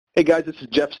Hey guys, this is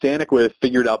Jeff Stanek with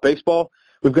Figure It Out Baseball.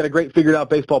 We've got a great Figure It Out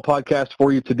Baseball podcast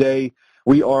for you today.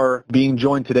 We are being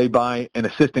joined today by an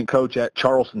assistant coach at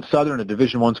Charleston Southern, a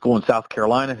Division I school in South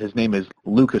Carolina. His name is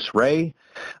Lucas Ray.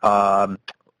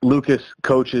 Lucas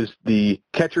coaches the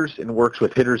catchers and works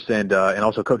with hitters and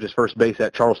also coaches first base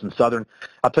at Charleston Southern.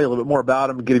 I'll tell you a little bit more about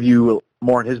him, give you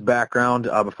more on his background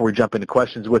before we jump into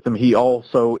questions with him. He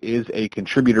also is a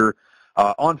contributor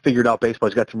on Figure It Out Baseball.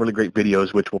 He's got some really great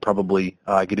videos, which we'll probably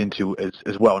get into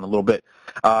as well in a little bit.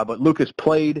 But Lucas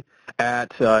played at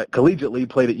collegiately,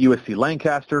 played at USC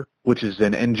Lancaster, which is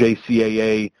an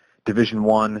NJCAA Division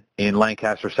I in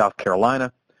Lancaster, South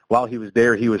Carolina. While he was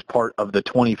there, he was part of the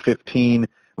 2015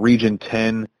 Region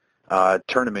 10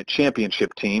 tournament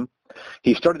championship team.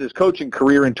 He started his coaching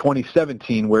career in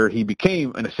 2017, where he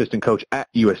became an assistant coach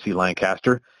at USC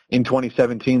Lancaster. In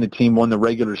 2017, the team won the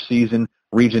regular season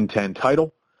Region 10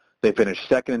 title. They finished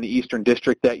second in the Eastern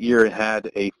District that year and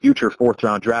had a future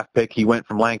fourth-round draft pick. He went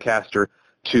from Lancaster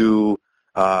to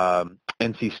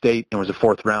NC State and was a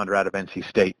fourth-rounder out of NC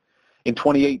State. In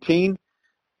 2018,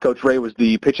 Coach Ray was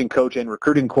the pitching coach and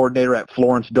recruiting coordinator at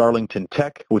Florence Darlington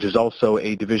Tech, which is also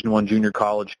a Division I junior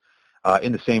college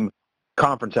in the same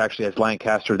conference, actually, as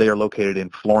Lancaster. They are located in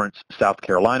Florence, South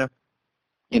Carolina.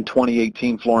 In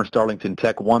 2018, Florence Darlington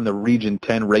Tech won the Region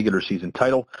 10 regular season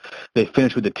title. They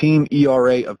finished with a team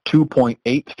ERA of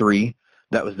 2.83.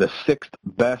 That was the sixth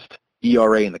best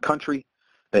ERA in the country.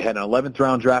 They had an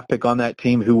 11th-round draft pick on that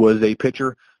team who was a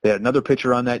pitcher. They had another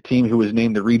pitcher on that team who was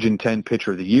named the Region 10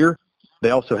 Pitcher of the Year.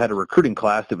 They also had a recruiting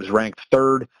class that was ranked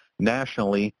third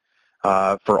nationally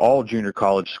for all junior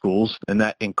college schools, and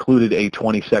that included a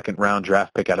 22nd-round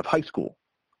draft pick out of high school.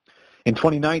 In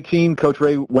 2019, Coach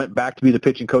Ray went back to be the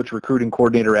pitching coach recruiting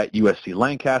coordinator at USC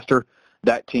Lancaster.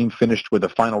 That team finished with a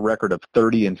final record of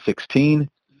 30-16.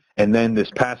 And then this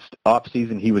past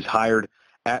offseason, he was hired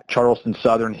at Charleston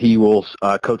Southern. He will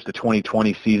coach the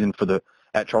 2020 season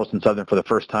at Charleston Southern for the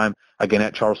first time. Again,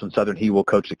 at Charleston Southern, he will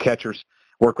coach the catchers,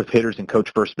 work with hitters, and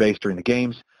coach first base during the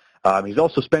games. He's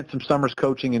also spent some summers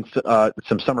coaching in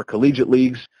some summer collegiate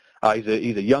leagues. He's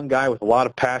a young guy with a lot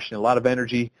of passion, a lot of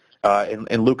energy.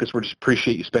 And Lucas, we just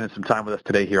appreciate you spending some time with us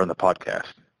today here on the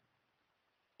podcast.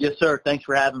 Yes, sir. Thanks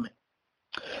for having me.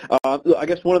 I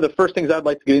guess one of the first things I'd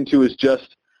like to get into is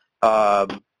just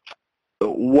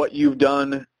what you've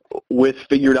done with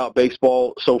Figure It Out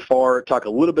Baseball so far. Talk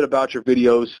a little bit about your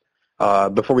videos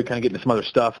before we kind of get into some other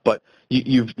stuff. But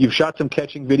you've shot some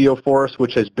catching video for us,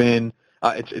 which has been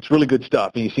it's really good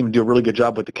stuff, and you seem to do a really good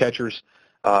job with the catchers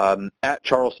at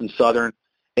Charleston Southern.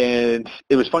 And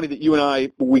it was funny that you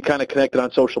and we kind of connected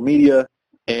on social media,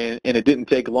 and it didn't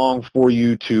take long for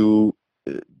you to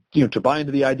buy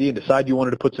into the idea and decide you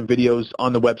wanted to put some videos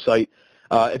on the website.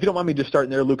 If you don't mind me just starting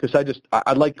there, Lucas,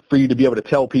 I'd like for you to be able to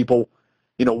tell people,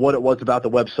 what it was about the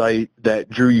website that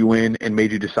drew you in and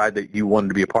made you decide that you wanted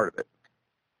to be a part of it.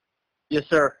 Yes,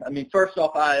 sir. I mean, first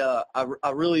off,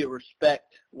 I really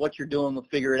respect what you're doing with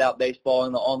Figure It Out Baseball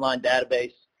and the online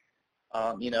database.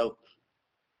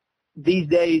 These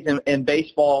days in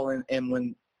baseball and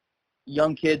when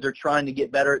young kids are trying to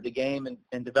get better at the game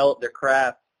and develop their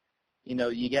craft,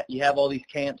 you have all these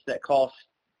camps that cost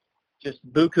just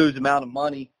buku's amount of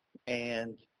money,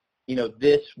 and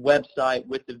this website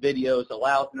with the videos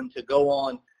allows them to go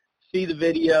on, see the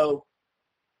video,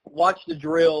 watch the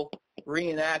drill,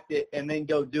 reenact it, and then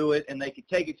go do it. And they can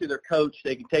take it to their coach,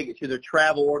 they can take it to their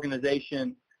travel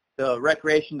organization, the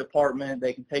recreation department,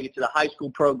 they can take it to the high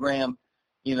school program.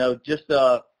 Just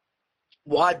a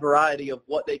wide variety of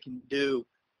what they can do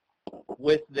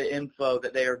with the info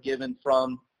that they are given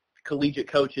from collegiate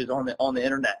coaches on the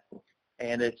internet.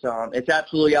 And it's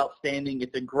absolutely outstanding.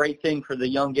 It's a great thing for the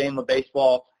young game of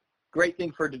baseball, great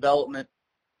thing for development.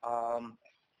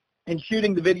 And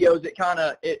shooting the videos,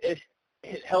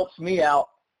 it helps me out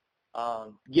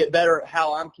get better at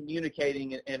how I'm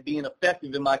communicating and being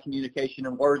effective in my communication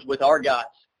and words with our guys.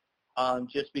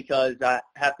 Just because I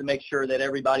have to make sure that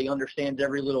everybody understands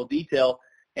every little detail.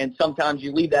 And sometimes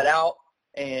you leave that out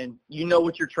and you know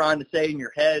what you're trying to say in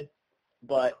your head,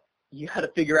 but you got to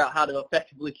figure out how to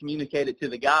effectively communicate it to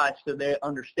the guys so they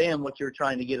understand what you're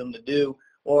trying to get them to do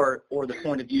or the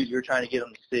point of view you're trying to get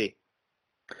them to see.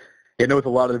 I know with a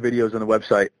lot of the videos on the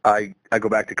website, I go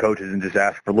back to coaches and just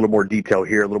ask for a little more detail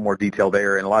here, a little more detail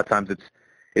there. And a lot of times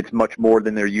it's much more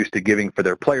than they're used to giving for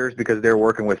their players because they're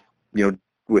working with,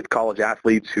 with college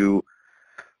athletes who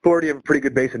already have a pretty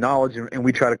good base of knowledge, and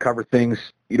we try to cover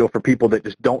things, for people that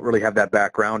just don't really have that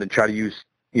background and try to use,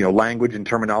 language and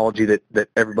terminology that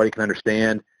everybody can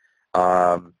understand.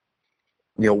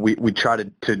 We try to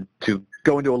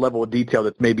go into a level of detail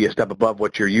that's maybe a step above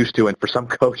what you're used to, and for some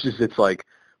coaches it's like,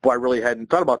 boy, I really hadn't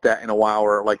thought about that in a while,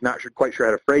 or like not quite sure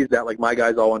how to phrase that. Like my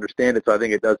guys all understand it, so I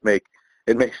think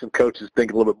it makes some coaches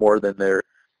think a little bit more than they're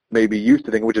maybe used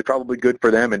to thinking, which is probably good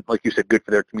for them, and like you said, good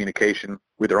for their communication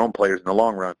with their own players in the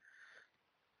long run.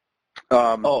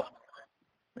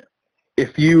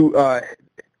 If you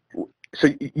so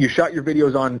you shot your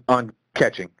videos on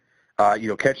catching.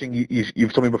 Catching,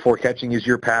 you've told me before, catching is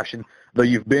your passion, though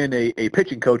you've been a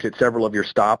pitching coach at several of your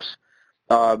stops.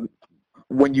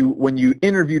 When you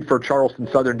interviewed for Charleston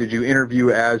Southern, did you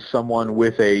interview as someone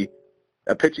with a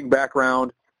pitching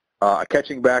background, a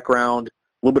catching background, a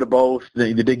little bit of both?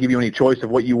 Did they give you any choice of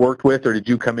what you worked with, or did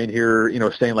you come in here,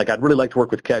 saying, like, I'd really like to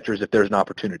work with catchers if there's an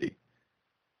opportunity?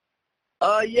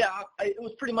 It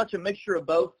was pretty much a mixture of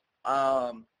both.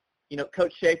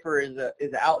 Coach Schaefer is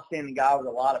an outstanding guy with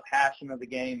a lot of passion of the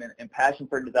game and passion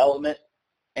for development.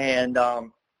 And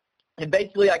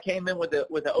basically I came in with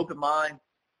an open mind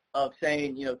of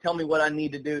saying, tell me what I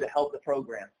need to do to help the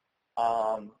program.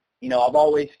 I've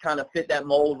always kind of fit that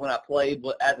mold when I played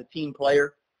as a team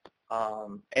player.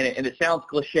 And it sounds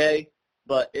cliche,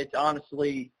 but it's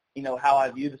honestly, how I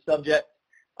view the subject.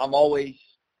 I'm always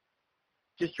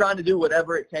just trying to do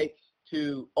whatever it takes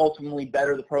to ultimately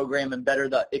better the program and better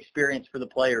the experience for the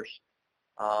players.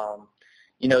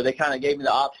 They kind of gave me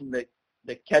the option that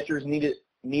the catchers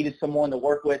needed someone to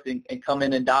work with and come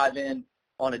in and dive in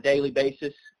on a daily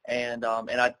basis. And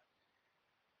I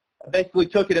basically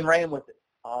took it and ran with it.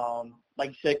 Like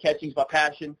you said, catching's my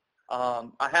passion.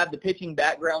 I have the pitching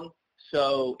background,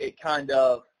 so it kind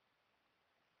of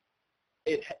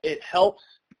it helps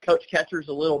coach catchers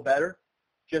a little better,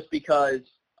 just because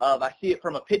I see it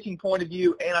from a pitching point of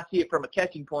view and I see it from a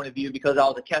catching point of view because I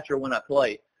was a catcher when I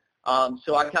played.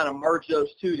 So I kind of merge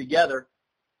those two together,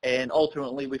 and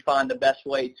ultimately we find the best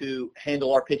way to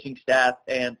handle our pitching staff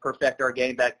and perfect our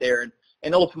game back there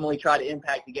and ultimately try to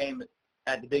impact the game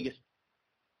at the biggest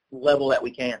level that we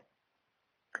can.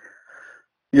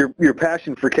 Your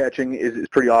passion for catching is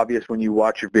pretty obvious when you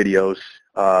watch your videos.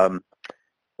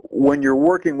 When you're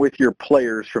working with your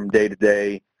players from day to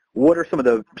day, what are some of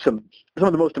the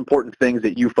most important things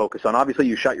that you focus on? Obviously,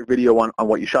 you shot your video on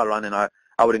what you shot it on, and I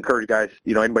would encourage guys,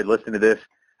 anybody listening to this,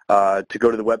 to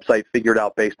go to the website,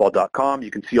 figureitoutbaseball.com.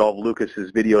 You can see all of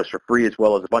Lucas's videos for free, as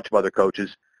well as a bunch of other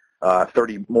coaches.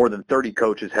 More than 30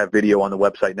 coaches have video on the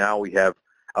website now. We have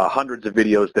hundreds of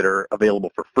videos that are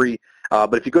available for free.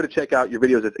 But if you go to check out your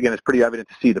videos, again, it's pretty evident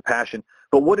to see the passion.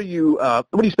 But what do you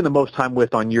spend the most time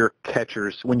with on your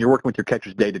catchers when you're working with your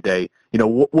catchers day to day?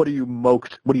 What are you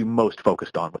most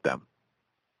focused on with them?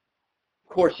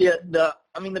 Of course, yeah. The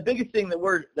biggest thing that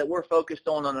we're focused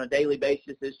on a daily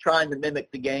basis is trying to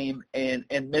mimic the game and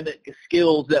mimic the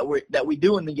skills that we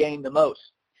do in the game the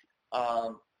most.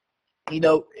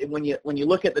 When you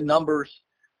look at the numbers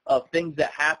of things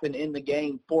that happen in the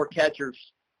game for catchers,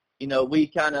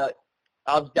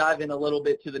 I'll dive in a little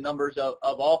bit to the numbers of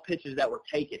all pitches that were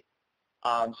taken.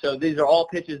 So these are all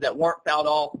pitches that weren't fouled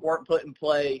off, weren't put in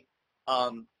play,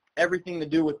 everything to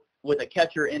do with a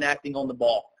catcher enacting on the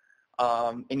ball.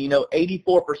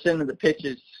 84% of the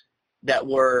pitches that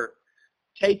were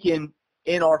taken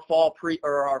in our fall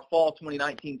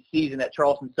 2019 season at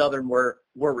Charleston Southern were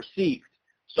received.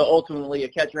 So ultimately, a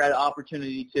catcher had an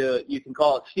opportunity to, you can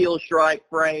call it steal, strike,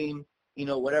 frame,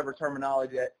 whatever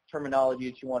terminology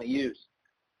that you want to use.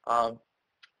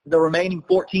 The remaining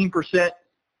 14%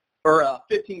 or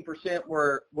 15%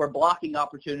 were blocking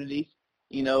opportunities,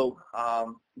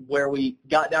 where we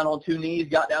got down on two knees,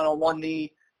 got down on one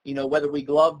knee, whether we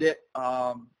gloved it,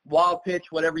 wild pitch,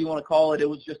 whatever you want to call it. It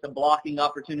was just a blocking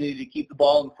opportunity to keep the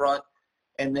ball in front.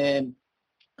 And then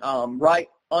right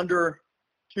under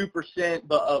 2%,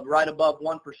 but right above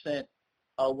 1%,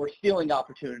 were stealing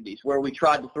opportunities where we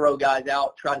tried to throw guys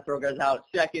out at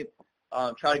second,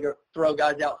 try to throw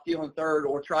guys out stealing third,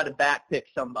 or try to back pick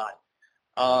somebody.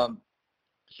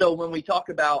 So when we talk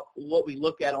about what we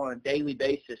look at on a daily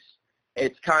basis,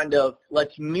 it's kind of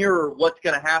let's mirror what's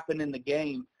going to happen in the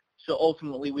game so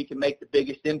ultimately we can make the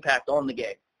biggest impact on the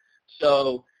game.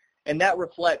 So, and that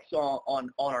reflects on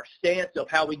our stance of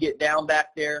how we get down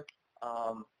back there.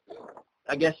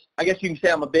 I guess you can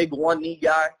say I'm a big one knee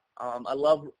guy. I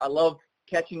love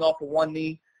catching off of one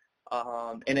knee.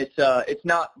 And it's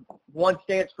not one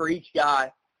stance for each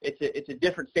guy. It's a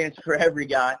different stance for every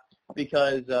guy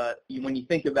because when you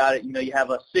think about it, you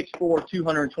have a 6'4",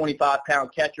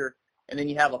 225-pound catcher, and then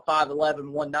you have a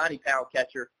 5'11", 190-pound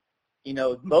catcher.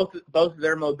 Both of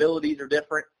their mobilities are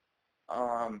different.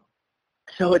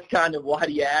 So it's kind of, why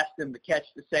do you ask them to catch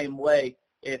the same way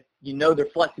if their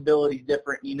flexibility is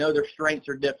different, their strengths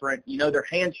are different, their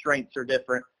hand strengths are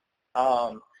different.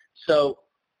 So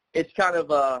it's kind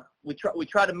of we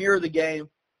try to mirror the game.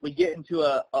 We get into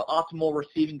a optimal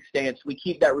receiving stance. We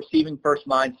keep that receiving first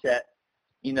mindset,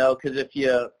 because if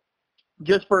you,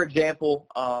 just for example,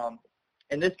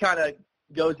 and this kind of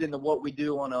goes into what we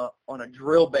do on a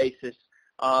drill basis,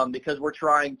 because we're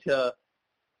trying to,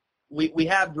 we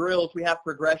have drills, we have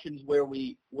progressions where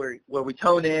we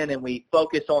tone in and we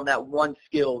focus on that one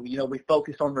skill. We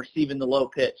focus on receiving the low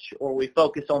pitch, or we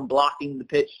focus on blocking the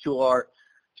pitch to our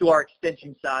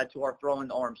extension side, to our throwing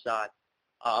arm side.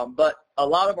 But a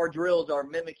lot of our drills are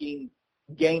mimicking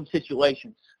game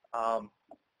situations.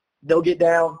 They'll get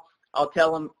down. I'll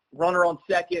tell them, runner on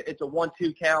second, it's a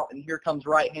 1-2 count, and here comes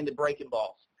right-handed breaking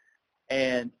balls.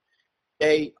 And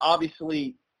they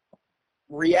obviously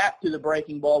react to the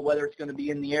breaking ball, whether it's going to be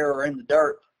in the air or in the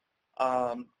dirt.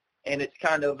 And it's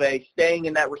kind of a staying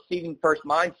in that receiving first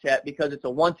mindset, because it's a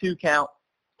 1-2 count.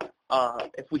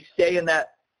 If we stay in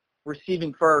that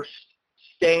receiving first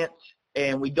stance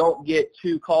and we don't get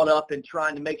too caught up in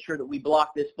trying to make sure that we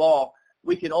block this ball,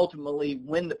 we can ultimately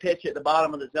win the pitch at the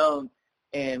bottom of the zone,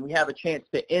 and we have a chance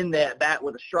to end that bat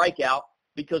with a strikeout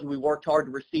because we worked hard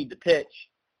to receive the pitch,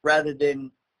 rather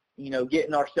than,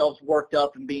 getting ourselves worked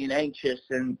up and being anxious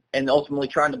and ultimately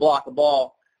trying to block a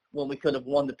ball when we could have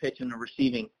won the pitch in the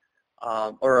receiving,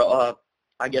 I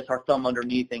guess our thumb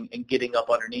underneath and getting up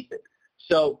underneath it.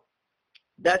 So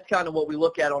that's kind of what we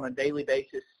look at on a daily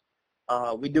basis.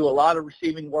 We do a lot of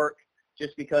receiving work,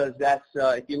 just because that's,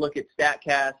 if you look at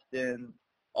StatCast and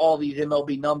all these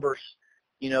MLB numbers,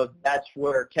 that's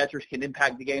where catchers can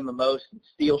impact the game the most, and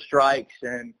steal strikes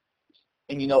and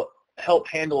help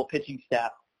handle a pitching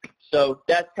staff. So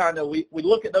that's kind of, we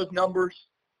look at those numbers.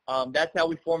 That's how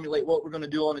we formulate what we're going to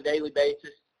do on a daily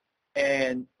basis.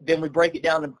 And then we break it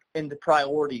down into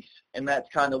priorities. And that's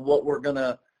kind of what we're going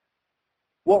to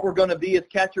be as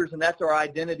catchers. And that's our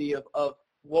identity of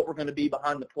what we're going to be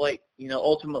behind the plate.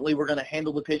 Ultimately we're going to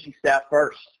handle the pitching staff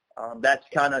first. That's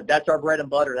our bread and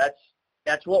butter.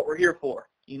 That's what we're here for.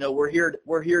 We're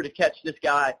here to catch this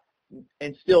guy,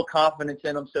 instill confidence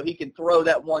in him so he can throw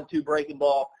that 1-2 breaking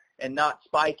ball and not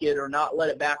spike it or not let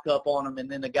it back up on him,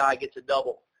 and then the guy gets a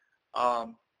double.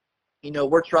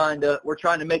 We're trying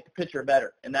to make the pitcher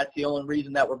better, and that's the only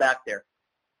reason that we're back there.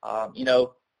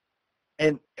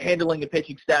 And handling the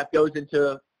pitching staff goes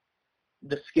into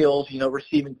the skills,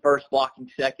 receiving first, blocking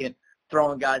second,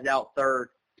 throwing guys out third,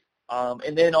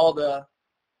 and then all the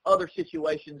other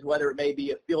situations, whether it may be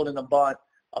a field and a bunt,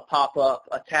 a pop-up,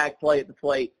 a tag play at the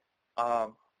plate.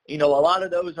 A lot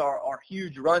of those are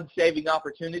huge run-saving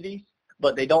opportunities,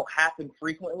 but they don't happen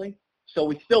frequently. So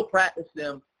we still practice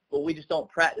them, but we just don't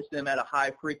practice them at a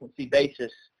high-frequency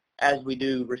basis as we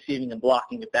do receiving and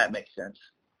blocking, if that makes sense.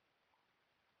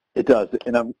 It does,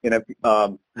 and I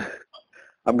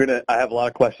have a lot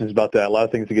of questions about that, a lot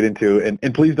of things to get into,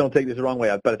 and please don't take this the wrong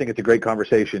way, but I think it's a great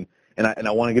conversation, and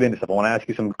I want to get into stuff. I want to ask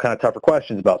you some kind of tougher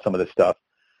questions about some of this stuff,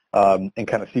 and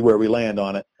kind of see where we land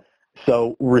on it.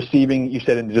 So receiving, you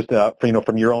said, in just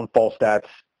from your own fall stats,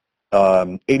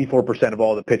 84% of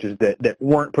all the pitches that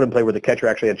weren't put in play where the catcher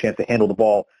actually had a chance to handle the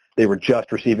ball, they were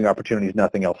just receiving opportunities.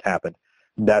 Nothing else happened.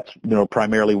 That's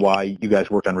primarily why you guys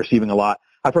worked on receiving a lot.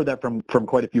 I've heard that from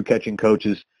quite a few catching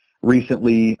coaches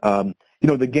recently.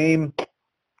 The game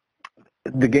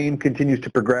continues to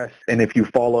progress, and if you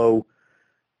follow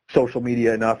social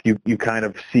media enough, you kind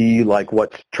of see like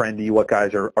what's trendy, what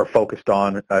guys are focused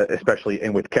on, especially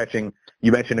and with catching.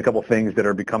 You mentioned a couple things that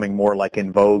are becoming more like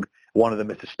in vogue. One of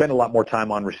them is to spend a lot more time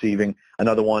on receiving.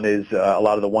 Another one is a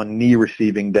lot of the one knee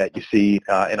receiving that you see,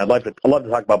 and I'd love to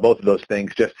talk about both of those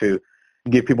things just to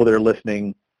give people that are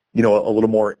listening, a little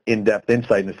more in-depth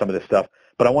insight into some of this stuff.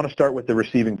 But I want to start with the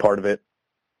receiving part of it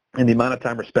and the amount of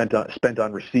time spent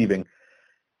on receiving.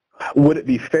 Would it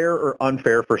be fair or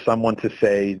unfair for someone to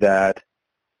say that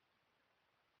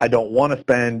I don't want to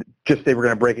spend, just say we're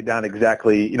going to break it down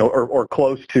exactly, or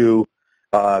close to,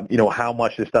 how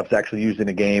much this stuff's actually used in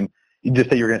a game. You just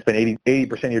say you're going to spend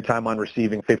 80% of your time on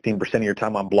receiving, 15% of your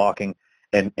time on blocking,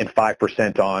 and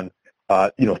 5% on,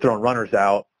 throwing runners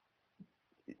out,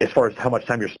 as far as how much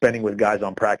time you're spending with guys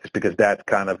on practice, because that's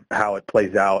kind of how it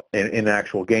plays out in an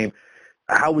actual game.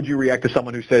 How would you react to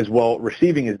someone who says, well,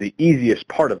 receiving is the easiest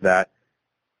part of that,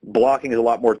 blocking is a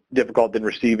lot more difficult than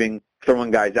receiving,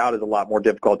 throwing guys out is a lot more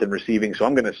difficult than receiving, so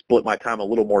I'm going to split my time a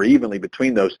little more evenly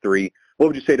between those three? What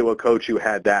would you say to a coach who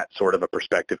had that sort of a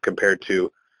perspective compared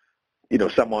to,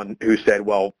 someone who said,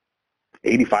 well,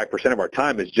 85% of our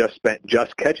time is just spent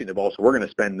just catching the ball, so we're going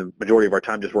to spend the majority of our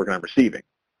time just working on receiving?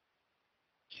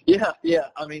 Yeah.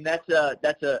 I mean, that's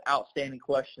an outstanding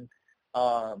question,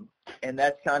 and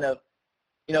that's kind of,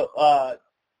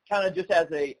 kind of just as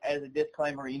a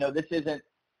disclaimer, this isn't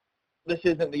this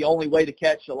isn't the only way to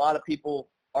catch. A lot of people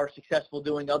are successful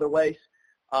doing other ways.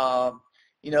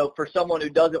 For someone who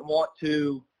doesn't want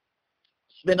to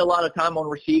spend a lot of time on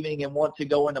receiving and want to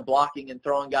go into blocking and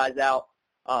throwing guys out,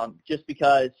 just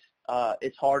because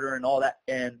it's harder and all that,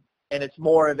 and it's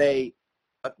more of a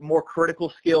more critical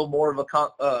skill, more of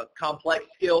a complex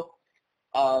skill.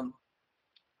 I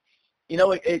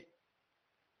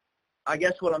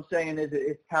guess what I'm saying is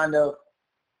it's kind of,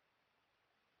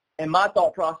 in my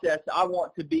thought process, I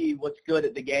want to be what's good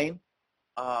at the game.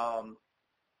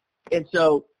 And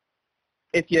so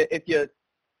if you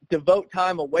devote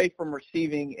time away from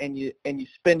receiving and you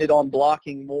spend it on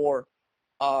blocking more,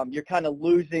 you're kind of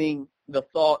losing the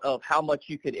thought of how much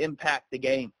you could impact the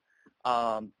game,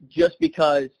 just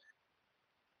because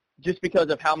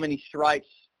of how many strikes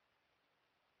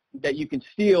that you can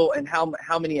steal and how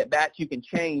many at bats you can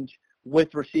change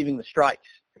with receiving the strikes.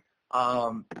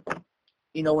 When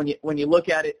you look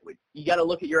at it, you got to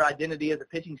look at your identity as a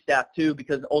pitching staff too,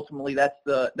 because ultimately that's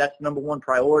the number one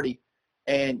priority.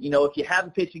 And if you have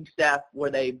a pitching staff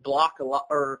where they block a lot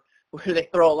or where they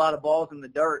throw a lot of balls in the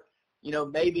dirt,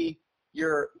 maybe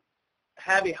you're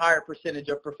have a higher percentage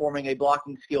of performing a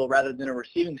blocking skill rather than a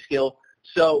receiving skill.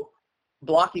 So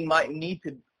blocking might need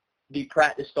to be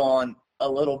practiced on a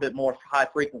little bit more high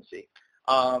frequency.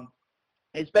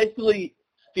 It's basically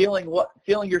feeling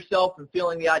yourself and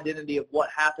feeling the identity of what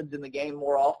happens in the game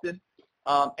more often,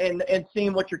 and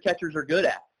seeing what your catchers are good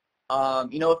at.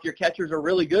 If your catchers are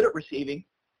really good at receiving,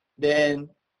 then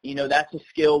that's a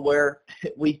skill where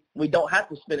we don't have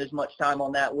to spend as much time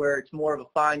on that, where it's more of a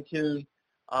fine tune.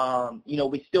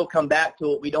 We still come back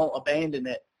to it. We don't abandon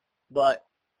it, but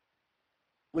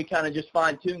we kind of just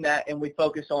fine tune that and we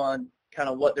focus on kind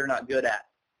of what they're not good at.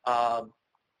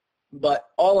 But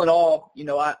all in all,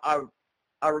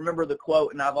 I remember the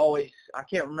quote, and I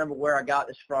can't remember where I got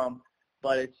this from,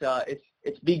 but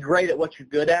it's be great at what you're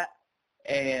good at.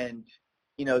 And,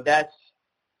 that's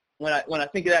when I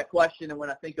think of that question and when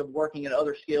I think of working at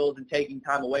other skills and taking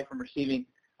time away from receiving,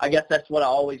 I guess that's what I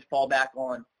always fall back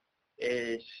on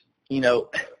is,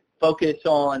 focus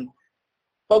on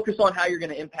how you're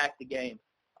going to impact the game.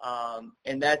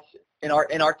 And that's in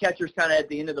our catchers kind of at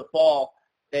the end of the fall,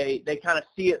 they kind of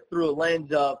see it through a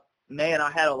lens of, man,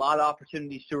 I had a lot of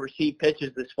opportunities to receive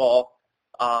pitches this fall.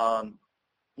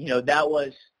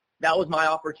 That was my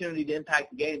opportunity to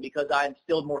impact the game because I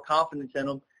instilled more confidence in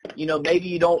them. Maybe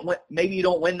you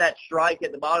don't win that strike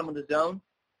at the bottom of the zone,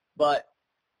 but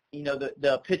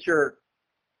the pitcher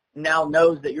now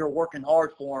knows that you're working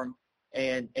hard for him,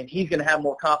 and he's going to have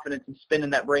more confidence in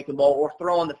spinning that breaking ball or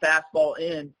throwing the fastball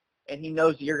in, and he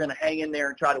knows that you're going to hang in there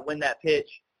and try to win that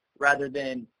pitch rather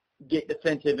than get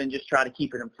defensive and just try to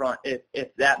keep it in front,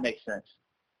 if that makes sense.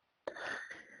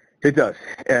 It does.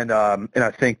 And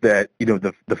I think that,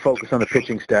 the focus on the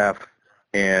pitching staff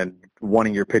and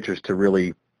wanting your pitchers to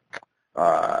really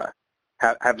have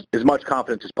as much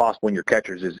confidence as possible in your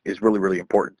catchers is really, really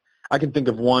important. I can think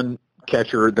of one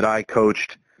catcher that I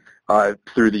coached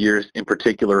through the years in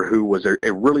particular who was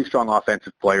a really strong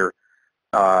offensive player,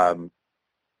 probably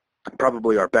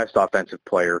our best offensive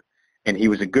player, and he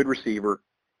was a good receiver.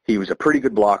 He was a pretty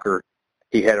good blocker.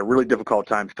 He had a really difficult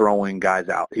time throwing guys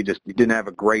out. He didn't have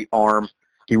a great arm.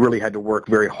 He really had to work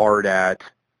very hard at,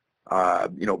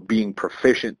 being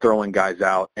proficient throwing guys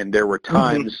out. And there were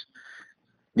times,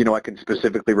 I can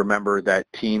specifically remember that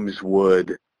teams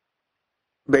would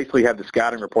basically have the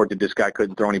scouting report that this guy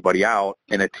couldn't throw anybody out,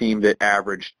 and a team that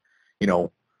averaged,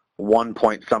 1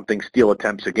 point something steal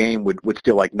attempts a game would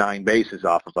steal like 9 bases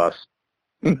off of us.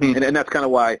 And that's kind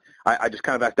of why I just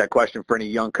kind of asked that question for any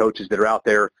young coaches that are out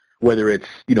there, whether it's,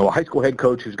 a high school head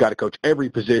coach who's got to coach every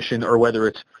position, or whether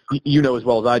it's, as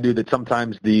well as I do, that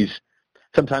sometimes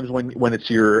when it's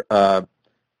your, I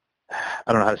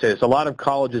don't know how to say this, a lot of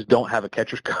colleges don't have a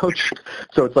catcher's coach.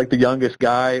 So it's like the youngest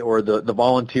guy or the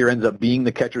volunteer ends up being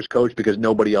the catcher's coach because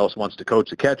nobody else wants to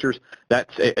coach the catchers.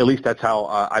 At least that's how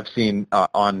I've seen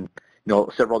on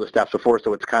several other staffs before.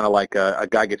 So it's kind of like a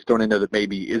guy gets thrown in there that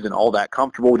maybe isn't all that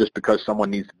comfortable just because someone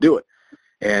needs to do it.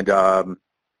 And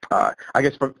I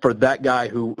guess for that guy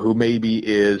who maybe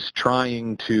is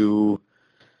trying to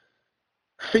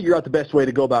figure out the best way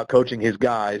to go about coaching his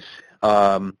guys,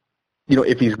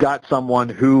 if he's got someone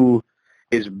who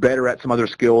is better at some other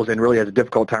skills and really has a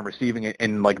difficult time receiving it,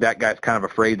 and like that guy's kind of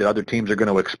afraid that other teams are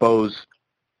going to expose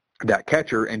that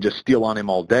catcher and just steal on him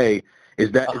all day,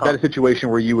 is that a situation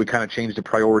where you would kind of change the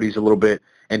priorities a little bit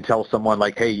and tell someone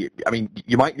like, hey, you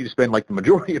might need to spend like the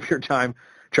majority of your time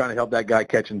trying to help that guy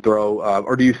catch and throw,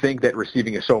 or do you think that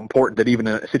receiving is so important that even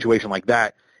in a situation like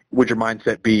that, would your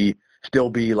mindset still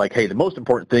be like, hey, the most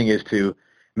important thing is to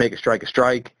make a strike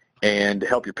and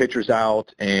help your pitchers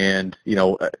out? And,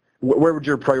 where would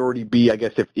your priority be, I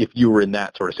guess, if you were in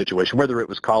that sort of situation, whether it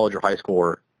was college or high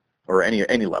school or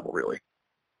any level, really?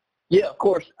 Yeah, of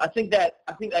course. I think that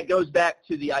goes back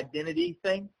to the identity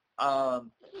thing.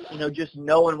 Just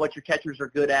knowing what your catchers are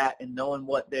good at and knowing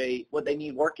what they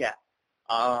need work at.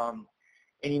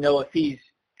 If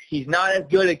he's not as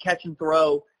good at catch and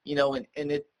throw,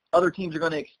 other teams are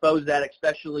going to expose that,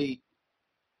 especially,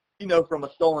 from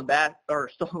a stolen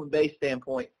base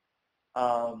standpoint.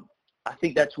 I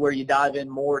think that's where you dive in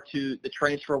more to the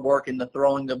transfer work and the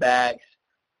throwing the bags,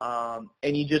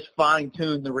 and you just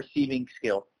fine-tune the receiving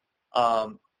skill.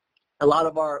 A lot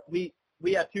of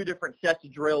we have two different sets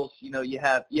of drills. You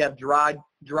have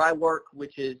dry work,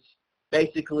 which is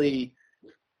basically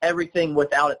everything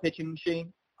without a pitching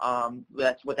machine.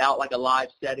 That's without like a live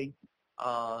setting.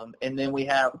 And then we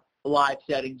have live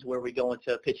settings where we go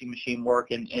into pitching machine work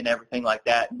and everything like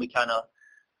that, and we kind of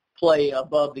play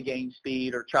above the game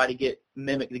speed or try to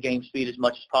mimic the game speed as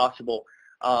much as possible.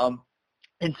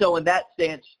 And so in that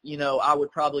stance, I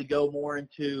would probably go more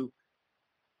into,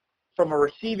 from a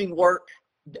receiving work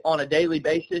on a daily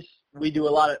basis, we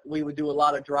would do a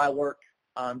lot of dry work,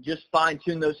 just fine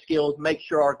tune those skills, make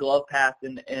sure our glove path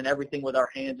and everything with our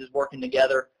hands is working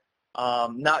together.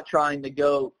 Not trying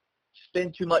to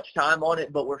spend too much time on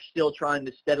it, but we're still trying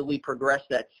to steadily progress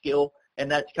that skill.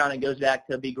 And that kind of goes back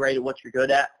to be great at what you're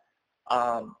good at.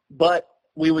 But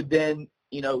we would then,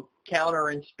 counter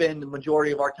and spend the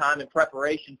majority of our time in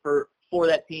preparation for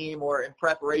that team, or in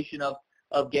preparation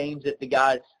of games that the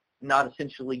guy's not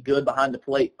essentially good behind the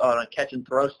plate on a catch and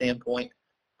throw standpoint.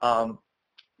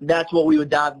 That's what we would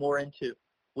dive more into.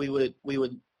 We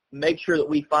would make sure that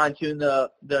we fine tune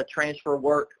the transfer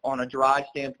work on a dry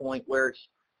standpoint where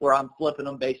I'm flipping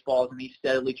them baseballs and he's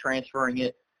steadily transferring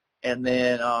it. And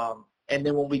then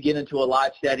when we get into a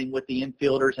live setting with the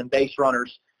infielders and base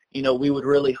runners, we would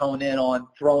really hone in on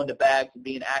throwing the bags and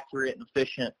being accurate and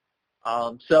efficient.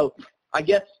 So I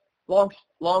guess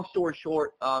long story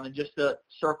short, and just to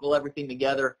circle everything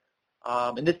together,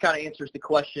 and this kind of answers this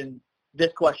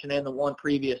question and the one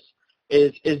previous,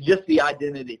 is just the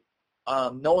identity.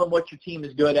 Knowing what your team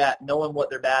is good at, knowing what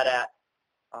they're bad at,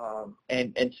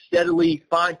 and steadily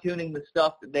fine-tuning the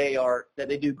stuff that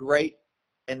they do great,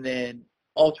 and then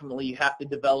ultimately you have to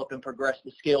develop and progress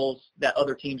the skills that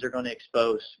other teams are going to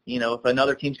expose. If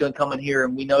another team's going to come in here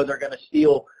and we know they're going to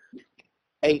steal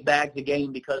 8 bags a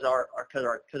game because our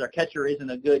catcher isn't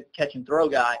a good catch and throw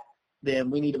guy, then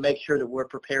we need to make sure that we're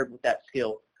prepared with that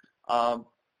skill. And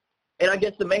I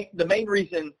guess the main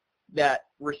reason that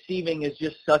receiving is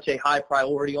just such a high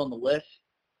priority on the list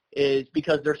is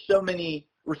because there's so many.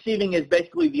 Receiving is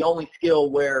basically the only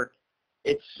skill where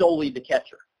it's solely the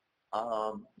catcher.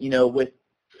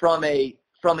 From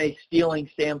a stealing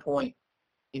standpoint,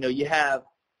 you have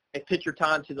a pitcher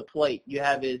time to the plate. You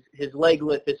have his leg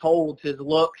lift, his holds, his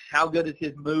looks. How good is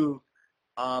his move?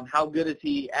 How good is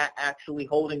he actually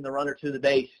holding the runner to the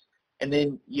base? And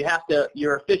then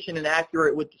you're efficient and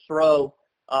accurate with the throw,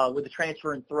 with the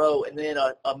transfer and throw, and then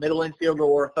a middle infielder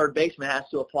or a third baseman has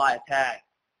to apply a tag.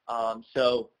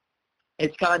 So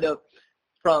it's kind of,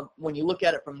 from when you look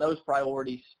at it from those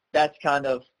priorities, that's kind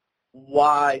of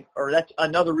why, or that's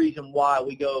another reason why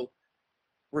we go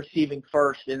receiving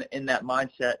first in that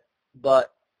mindset.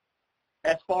 But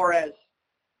as far as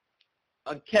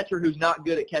a catcher who's not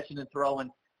good at catching and throwing,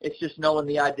 it's just knowing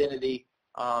the identity,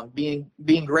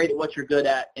 being great at what you're good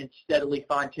at, and steadily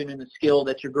fine-tuning the skill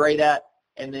that you're great at.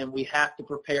 And then we have to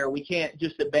prepare. We can't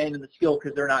just abandon the skill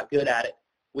because they're not good at it.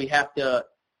 We have to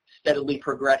steadily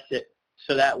progress it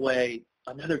so that way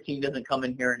another team doesn't come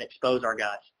in here and expose our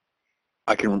guys.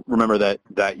 I can remember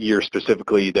that year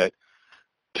specifically, that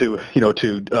to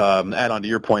add on to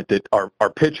your point, that our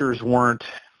pitchers weren't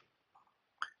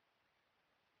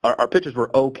our pitchers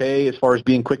were okay as far as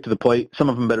being quick to the plate. Some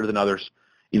of them better than others,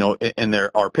 and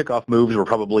our pickoff moves were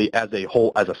probably as a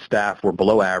whole, as a staff, were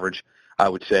below average, I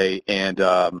would say. And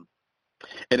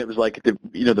it was like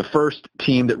the first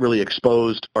team that really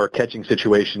exposed our catching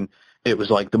situation. It was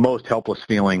like the most helpless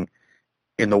feeling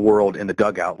in the world in the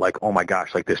dugout. Like, oh my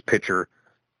gosh, like this pitcher's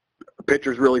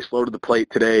really slow to the plate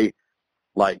today.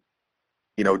 Like,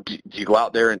 do you go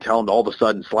out there and tell them to all of a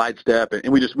sudden slide step?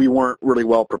 And we weren't really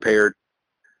well prepared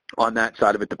on that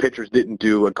side of it. The pitchers didn't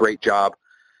do a great job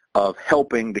of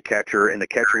helping the catcher, and the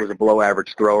catcher was a below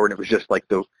average thrower, and it was just like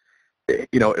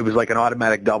it was like an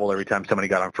automatic double every time somebody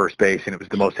got on first base, and it was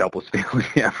the most helpless feeling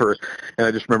ever. And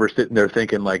I just remember sitting there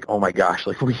thinking, like, oh my gosh,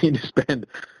 like we need to spend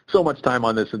so much time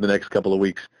on this in the next couple of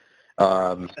weeks.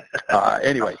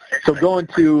 Anyway, so going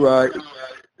to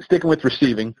sticking with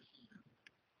receiving.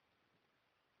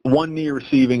 one knee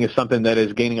receiving is something that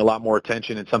is gaining a lot more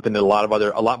attention and something that a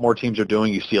lot more teams are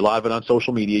doing. You see a lot of it on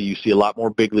social media. You see a lot more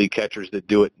big league catchers that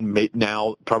do it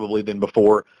now probably than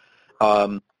before.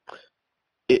 What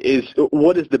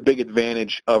is the big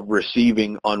advantage of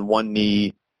receiving on one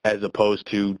knee as opposed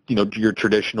to, your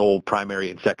traditional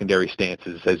primary and secondary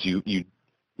stances as you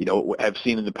have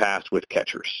seen in the past with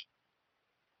catchers?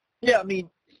 Yeah, I mean,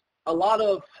 a lot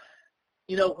of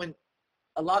young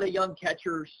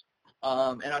catchers,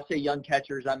 and I say young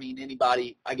catchers, I mean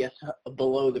anybody, I guess,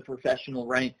 below the professional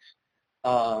ranks.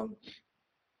 There are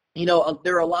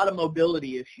a lot of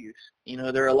mobility issues.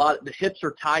 The hips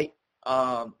are tight.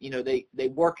 They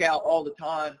work out all the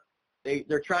time.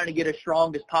 They're trying to get as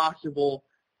strong as possible,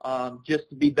 just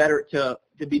to be better at the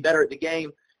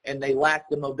game, and they lack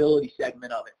the mobility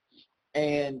segment of it.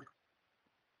 And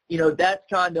that's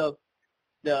kind of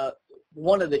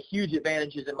one of the huge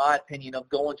advantages, in my opinion, of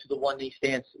going to the one knee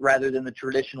stance rather than the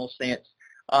traditional stance.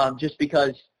 Just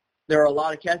because there are a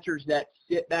lot of catchers that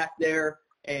sit back there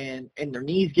and their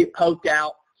knees get poked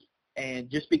out, and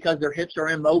just because their hips are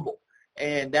immobile,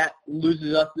 and that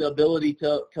loses us the ability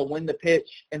to win the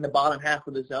pitch in the bottom half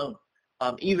of the zone.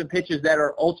 Even pitches that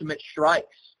are ultimate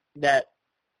strikes that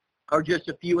are just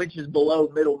a few inches below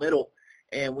middle,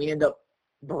 and we end up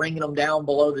bringing them down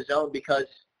below the zone because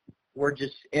we're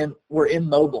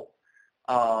immobile.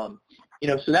 So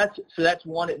that's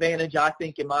one advantage, I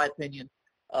think, in my opinion,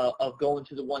 of going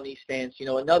to the one knee stance.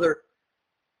 Another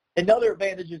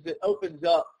advantage is it opens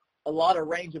up a lot of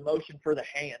range of motion for the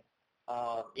hand.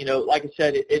 Like I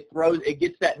said, it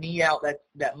gets that knee out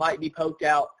that might be poked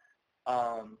out.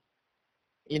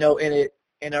 In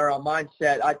our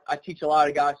mindset, I teach a lot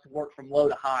of guys to work from low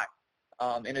to high.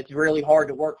 And it's really hard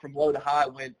to work from low to high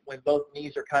when both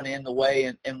knees are kind of in the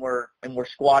way and we're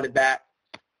squatted back.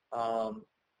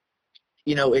 If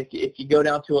you go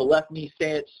down to a left knee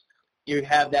stance, you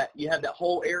have that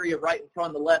whole area right in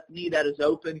front of the left knee that is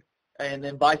open, and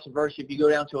then vice versa. If you go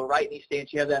down to a right knee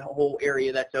stance, you have that whole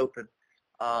area that's open.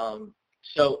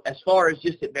 So as far as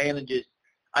just advantages,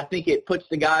 I think it puts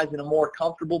the guys in a more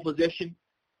comfortable position.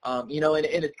 And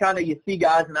it's kind of, you see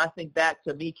guys, and I think back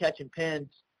to me catching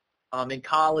pins in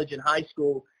college and high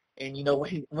school, and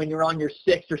when you're on your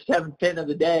sixth or seventh pin of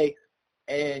the day,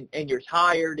 and you're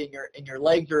tired and your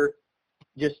legs are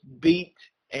just beat,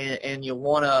 and you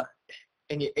wanna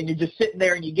and you're just sitting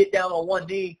there and you get down on one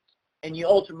knee, and you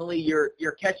ultimately your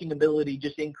catching ability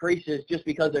just increases just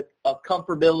because of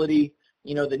comfortability.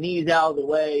 The knee's out of the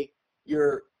way,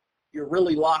 you're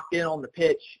really locked in on the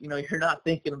pitch. You're not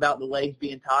thinking about the legs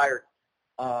being tired.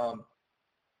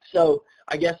 So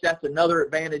I guess that's another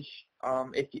advantage,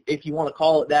 if you want to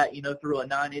call it that, through a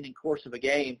 9-inning course of a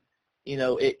game.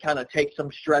 It kind of takes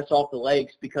some stress off the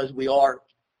legs because we are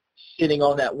sitting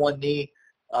on that one knee.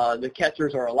 The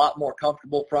catchers are a lot more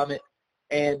comfortable from it.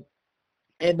 And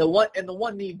the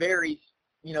one knee varies,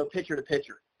 pitcher to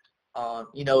pitcher.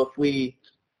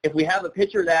 If we have a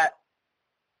pitcher that,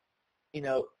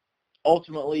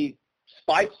 ultimately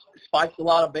spikes a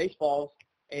lot of baseballs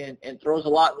and throws a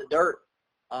lot in the dirt,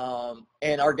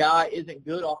 and our guy isn't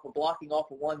good off of blocking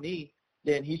off of one knee,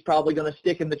 then he's probably going to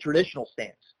stick in the traditional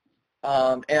stance.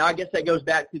 And I guess that goes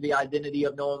back to the identity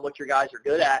of knowing what your guys are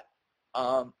good at.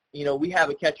 We have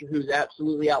a catcher who's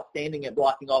absolutely outstanding at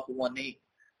blocking off of one knee.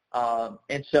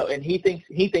 And he thinks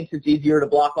it's easier to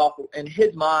block off, in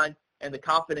his mind and the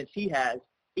confidence he has,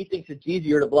 he thinks it's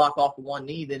easier to block off of one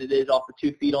knee than it is off of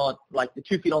 2 feet on, like the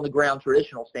 2 feet on the ground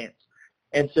traditional stance.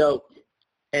 And so,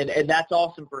 and that's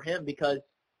awesome for him because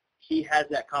he has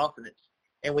that confidence.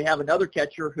 And we have another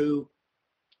catcher who,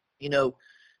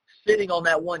 sitting on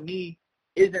that one knee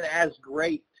isn't as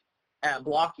great at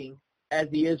blocking as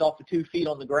he is off of 2 feet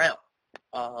on the ground.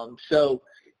 So,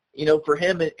 for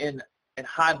him in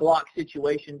high block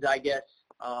situations, I guess,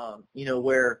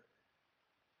 where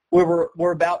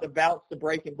we're about to bounce the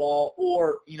breaking ball,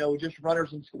 or, just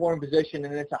runners in scoring position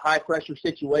and it's a high pressure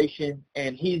situation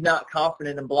and he's not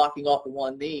confident in blocking off of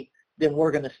one knee, then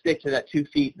we're going to stick to that 2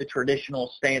 feet, the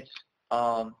traditional stance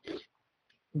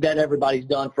that everybody's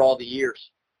done for all the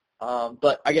years.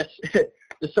 But I guess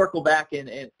to circle back and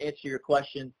answer your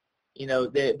question,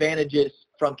 the advantages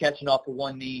from catching off of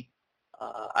one knee,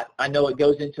 I know it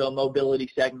goes into a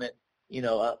mobility segment.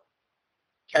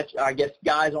 I guess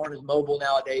guys aren't as mobile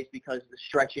nowadays because the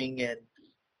stretching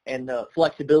and the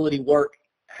flexibility work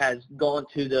has gone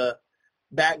to the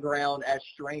background as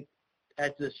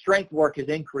the strength work has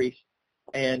increased.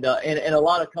 And a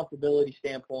lot of comfortability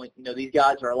standpoint, these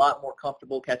guys are a lot more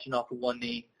comfortable catching off of one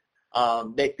knee.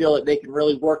 They feel that they can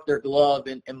really work their glove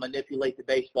and manipulate the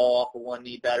baseball off of one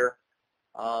knee better.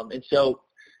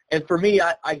 And for me,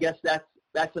 I guess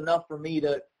that's enough for me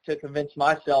to convince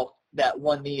myself that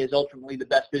one knee is ultimately the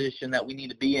best position that we need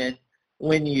to be in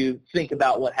when you think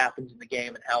about what happens in the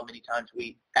game and how many times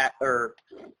we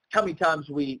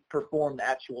perform the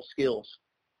actual skills.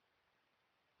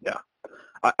 Yeah,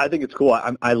 I think it's cool.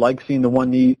 I like seeing the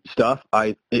one knee stuff.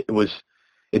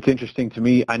 It's interesting to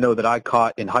me. I know that I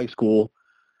caught in high school,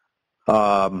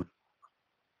 and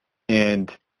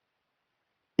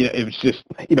it was just,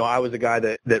 I was a guy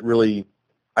that really,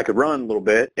 I could run a little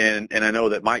bit, and I know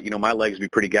that my legs would be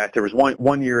pretty gassed. There was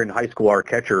one year in high school, our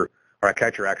catcher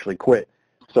actually quit.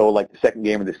 So like the second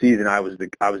game of the season, I was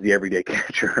the everyday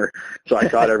catcher. So I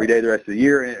caught every day the rest of the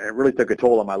year, and it really took a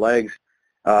toll on my legs.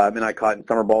 And I caught in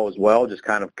summer ball as well, just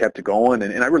kind of kept it going,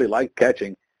 and I really liked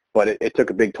catching, but it took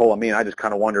a big toll on me, and I just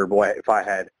kind of wonder, boy, if I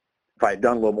had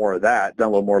done a little more of that, done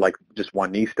a little more like just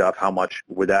one knee stuff, how much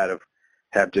would that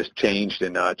have just changed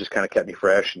and just kind of kept me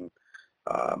fresh and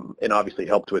obviously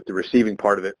helped with the receiving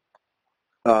part of it.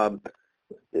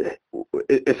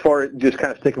 As far as just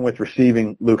kind of sticking with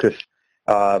receiving, Lucas,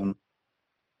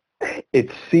 it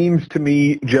seems to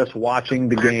me just watching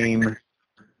the game,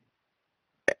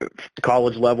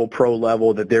 college level, pro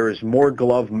level, that there is more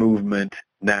glove movement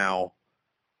now,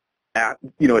 as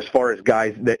far as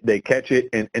guys that they catch it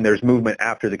and there's movement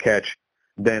after the catch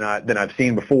than I've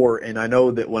seen before. And I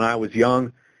know that when I was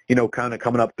young, kind of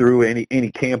coming up through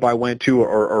any camp I went to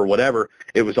or whatever,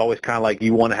 it was always kind of like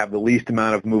you want to have the least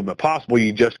amount of movement possible.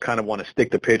 You just kind of want to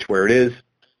stick the pitch where it is.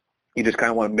 You just kind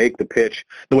of want to make the pitch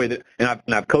the way that, and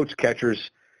I've coached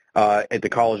catchers at the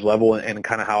college level, and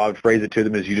kind of how I would phrase it to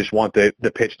them is you just want the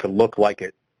pitch to look like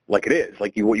it is.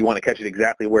 Like you want to catch it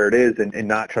exactly where it is and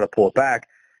not try to pull it back,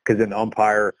 because then the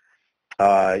umpire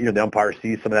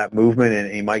sees some of that movement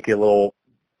and he might get a little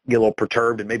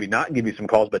perturbed and maybe not give you some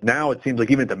calls. But now it seems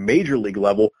like even at the major league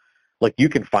level, like you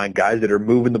can find guys that are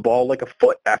moving the ball like a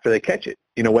foot after they catch it.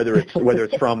 Whether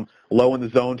it's from low in the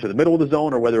zone to the middle of the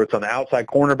zone, or whether it's on the outside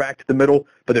corner back to the middle.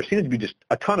 But there seems to be just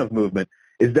a ton of movement.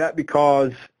 Is that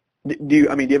because do you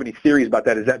have any theories about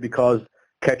that? Is that because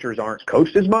catchers aren't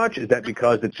coached as much? Is that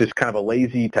because it's just kind of a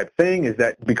lazy type thing? Is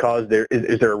that because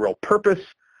is there a real purpose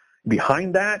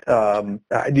behind that?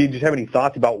 Do you just have any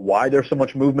thoughts about why there's so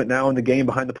much movement now in the game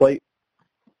behind the plate?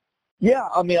 Yeah,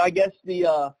 I guess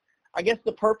the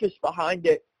purpose behind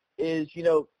it is,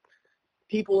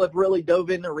 people have really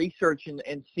dove into research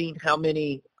and seen how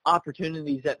many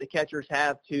opportunities that the catchers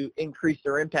have to increase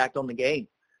their impact on the game.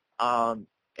 And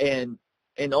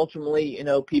ultimately,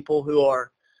 people who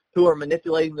are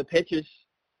manipulating the pitches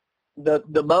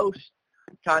the most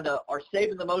kind of are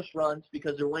saving the most runs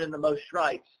because they're winning the most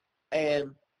strikes.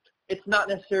 And it's not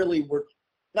necessarily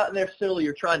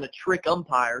you're trying to trick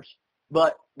umpires,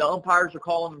 but the umpires are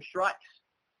calling them strikes.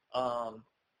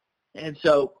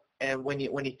 And when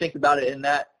you think about it in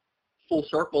that full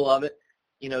circle of it,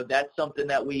 that's something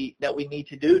that we need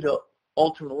to do to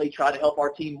ultimately try to help our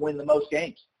team win the most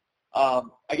games. I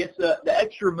guess the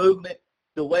extra movement,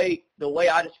 the way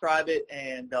I describe it,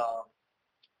 and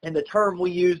the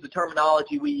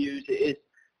terminology we use is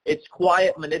it's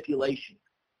quiet manipulation.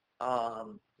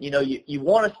 You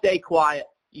want to stay quiet.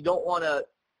 You don't want to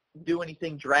do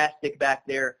anything drastic back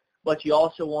there, but you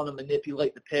also want to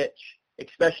manipulate the pitch,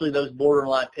 especially those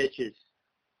borderline pitches,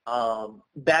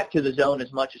 back to the zone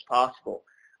as much as possible.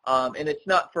 And it's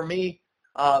not for me,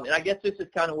 and I guess this is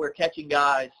kind of where catching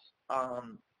guys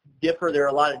differ. There are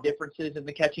a lot of differences in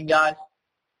the catching guys,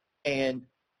 and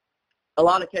a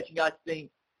lot of catching guys think,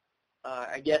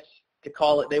 I guess to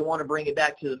call it, they want to bring it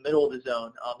back to the middle of the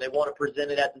zone. They want to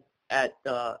present it at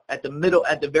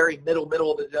the very middle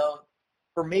of the zone.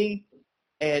 For me,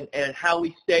 and how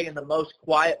we stay in the most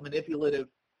quiet, manipulative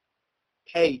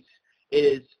pace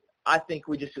is, I think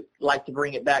we just like to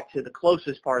bring it back to the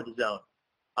closest part of the zone.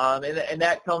 And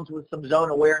that comes with some zone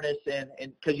awareness, and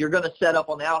because you're going to set up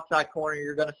on the outside corner,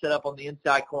 you're going to set up on the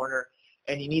inside corner,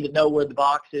 and you need to know where the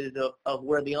box is of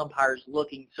where the umpire is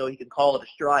looking so he can call it a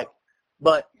strike.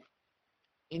 But,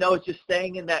 it's just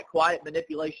staying in that quiet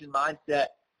manipulation mindset.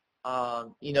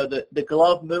 The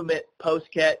glove movement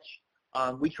post-catch,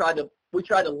 we try to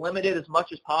limit it as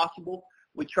much as possible.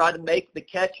 We try to make the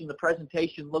catch and the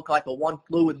presentation look like a one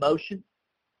fluid motion.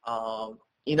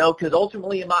 Because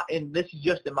ultimately, and this is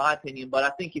just in my opinion, but I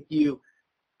think if you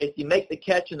make the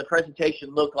catch and the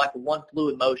presentation look like a one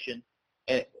fluid motion,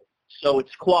 and so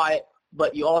it's quiet,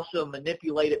 but you also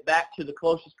manipulate it back to the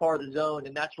closest part of the zone,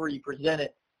 and that's where you present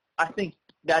it, I think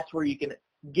that's where you can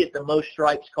get the most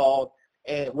strikes called,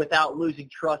 and without losing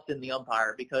trust in the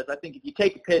umpire. Because I think if you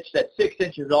take a pitch that's 6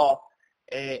 inches off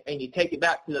and you take it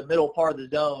back to the middle part of the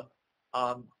zone,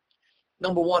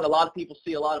 number one, a lot of people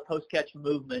see a lot of post-catch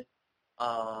movement.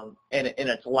 and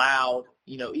it's loud.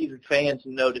 Even fans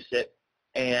notice it,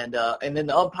 and then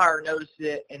the umpire notices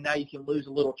it, and now you can lose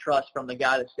a little trust from the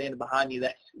guy that's standing behind you.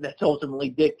 That's ultimately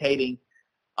dictating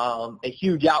a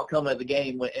huge outcome of the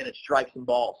game and it's strikes and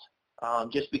balls.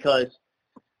 Just because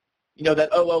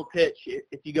that 0-0 pitch,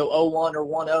 if you go 0-1 or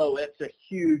 1-0, it's a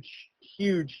huge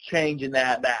change in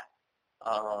that bat.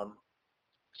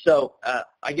 So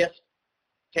I guess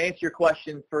to answer your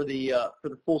question for the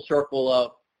full circle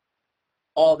of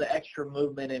all the extra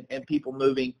movement and people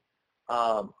moving,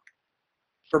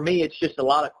 for me, it's just a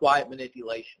lot of quiet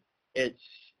manipulation. It's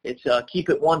keep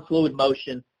it one fluid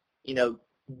motion.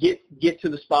 Get to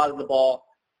the spot of the ball,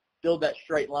 build that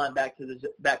straight line back to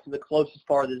the closest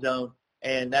part of the zone,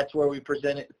 and that's where we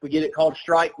present it. If we get it called a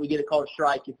strike, we get it called a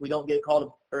strike. If we don't get it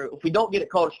called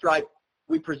a strike,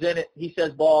 we present it. He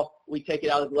says ball, we take it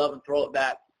out of the glove and throw it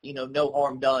back. No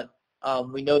harm done.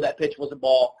 We know that pitch was a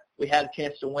ball. We had a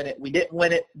chance to win it. We didn't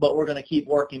win it, but we're going to keep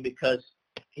working because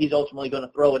he's ultimately going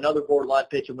to throw another borderline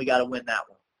pitch, and we got to win that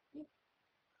one.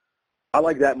 I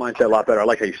like that mindset a lot better. I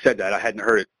like how you said that. I hadn't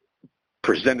heard it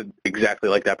presented exactly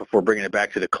like that before, bringing it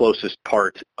back to the closest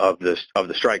part of the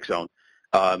strike zone.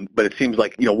 But it seems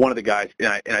like one of the guys,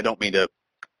 and I don't mean to.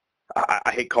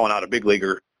 I hate calling out a big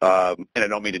leaguer, and I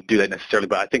don't mean to do that necessarily.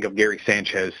 But I think of Gary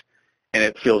Sanchez, and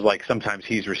it feels like sometimes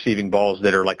he's receiving balls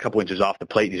that are like a couple inches off the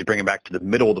plate, and he's bringing it back to the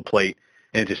middle of the plate,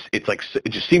 and it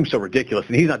just seems so ridiculous.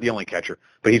 And he's not the only catcher,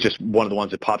 but he's just one of the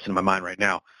ones that pops into my mind right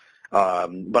now.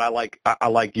 But I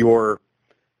like your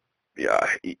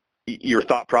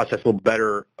thought process a little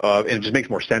better, and it just makes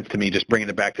more sense to me, just bringing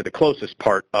it back to the closest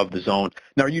part of the zone.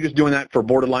 Now, are you just doing that for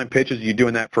borderline pitches? Are you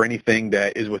doing that for anything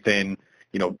that is within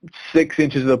 6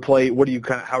 inches of the plate? What are you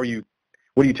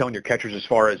telling your catchers as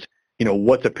far as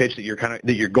what's a pitch that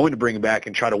you're going to bring back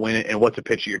and try to win it, and what's a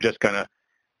pitch that you're just going to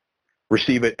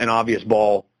receive it, an obvious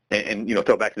ball, and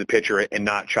throw it back to the pitcher and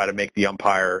not try to make the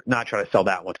umpire, not try to sell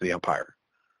that one to the umpire?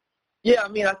 Yeah,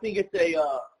 I think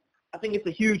it's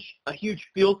a huge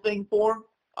feel thing for him.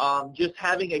 Just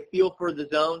having a feel for the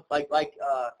zone, like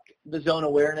the zone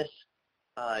awareness.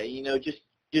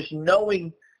 Just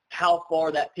knowing how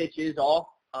far that pitch is off.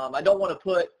 I don't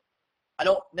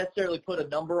necessarily put a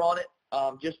number on it,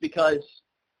 just because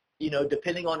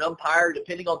depending on umpire,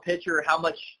 depending on pitcher, how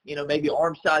much maybe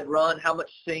arm side run, how much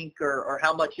sink, or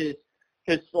how much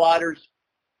his sliders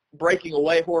breaking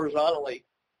away horizontally.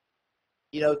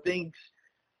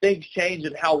 Things change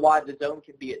in how wide the zone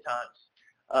can be at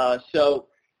times. So,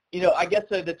 I guess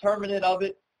the determinant of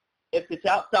it, if it's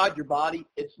outside your body,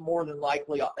 it's more than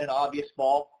likely an obvious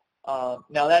ball.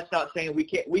 Now, that's not saying we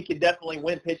can definitely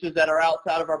win pitches that are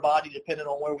outside of our body depending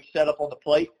on where we set up on the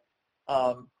plate.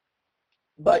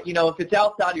 But, if it's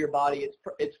outside of your body,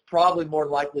 it's probably more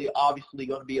than likely obviously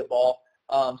going to be a ball.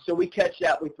 So we catch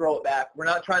that, we throw it back. We're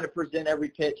not trying to present every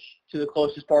pitch to the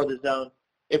closest part of the zone.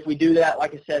 If we do that,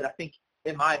 like I said, I think,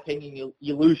 in my opinion,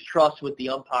 you lose trust with the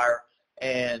umpire,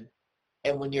 and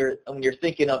when you're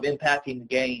thinking of impacting the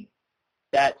game,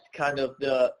 that's kind of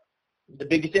the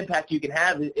biggest impact you can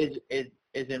have is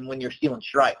in when you're stealing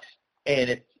strikes. And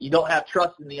if you don't have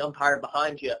trust in the umpire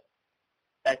behind you,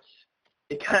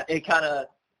 it kind of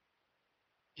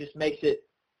just makes it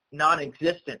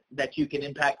non-existent that you can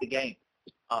impact the game.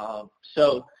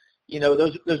 So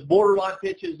those borderline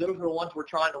pitches, those are the ones we're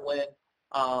trying to win.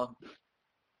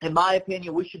 In my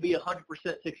opinion, we should be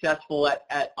 100% successful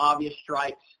at obvious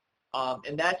strikes,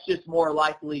 and that's just more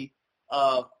likely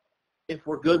if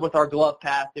we're good with our glove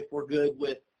path, if we're good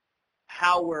with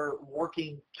how we're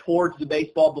working towards the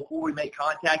baseball before we make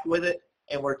contact with it,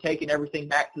 and we're taking everything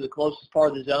back to the closest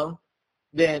part of the zone,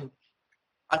 then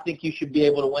I think you should be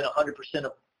able to win 100%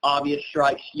 of obvious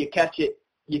strikes. You catch it,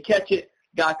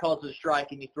 guy calls it a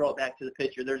strike, and you throw it back to the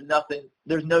pitcher. There's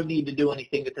no need to do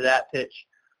anything to that pitch.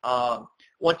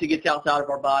 Once it gets outside of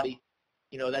our body,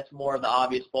 that's more of the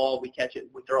obvious ball. We catch it,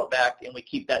 we throw it back, and we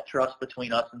keep that trust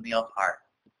between us and the umpire.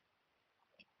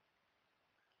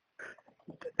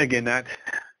 Again, that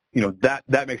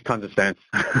makes tons of sense.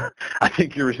 I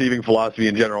think your receiving philosophy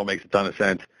in general makes a ton of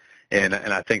sense, and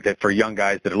I think that for young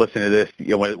guys that are listening to this,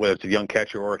 whether it's a young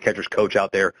catcher or a catcher's coach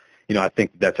out there, I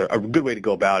think that's a good way to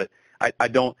go about it.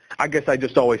 I guess I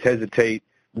just always hesitate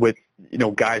with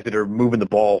guys that are moving the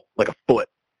ball like a foot.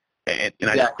 And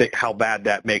I just think how bad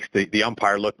that makes the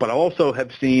umpire look. But I also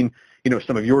have seen,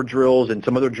 some of your drills and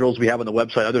some other drills we have on the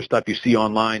website, other stuff you see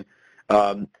online,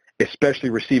 especially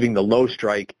receiving the low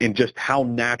strike, and just how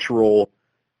natural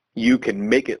you can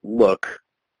make it look,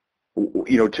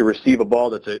 to receive a ball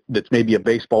that's maybe a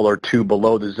baseball or two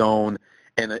below the zone.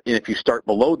 And if you start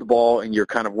below the ball and you're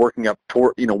kind of working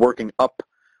up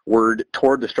outward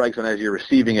toward the strike zone as you're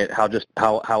receiving it, how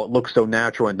it looks so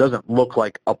natural and doesn't look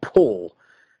like a pull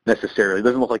necessarily. It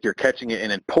doesn't look like you're catching it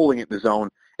and then pulling it in the zone.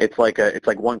 It's like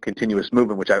one continuous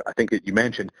movement, which I think that you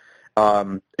mentioned.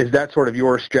 Is that sort of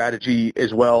your strategy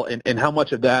as well? And how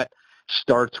much of that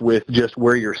starts with just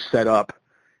where you're set up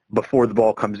before the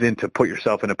ball comes in to put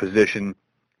yourself in a position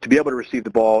to be able to receive the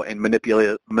ball and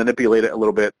manipulate it a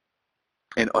little bit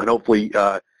and hopefully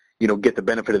get the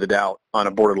benefit of the doubt on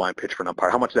a borderline pitch for an umpire?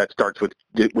 How much of that starts with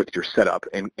your setup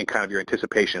and kind of your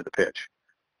anticipation of the pitch?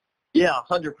 Yeah,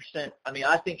 100%. I mean,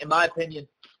 I think, in my opinion,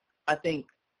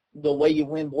 the way you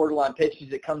win borderline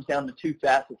pitches, it comes down to two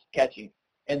facets of catching.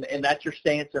 And that's your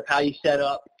stance of how you set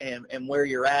up and where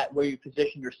you're at, where you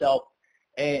position yourself,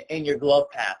 and your glove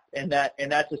path. And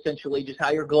that's essentially just how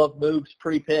your glove moves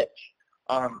pre-pitch,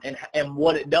 and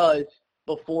what it does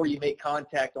before you make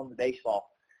contact on the baseball.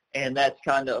 And that's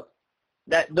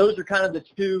those are kind of the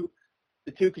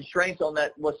two constraints on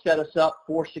that, what set us up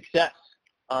for success.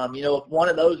 If one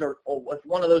of those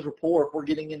are poor, if we're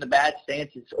getting into bad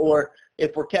stances, or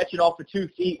if we're catching off of 2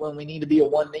 feet when we need to be a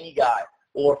 1 knee guy,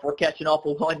 or if we're catching off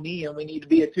of 1 knee and we need to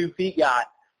be a 2 feet guy,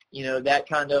 that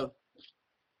kind of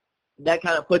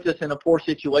puts us in a poor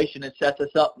situation and sets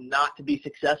us up not to be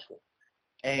successful.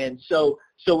 And so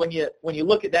when you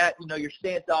look at that, your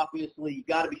stance, obviously you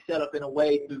got to be set up in a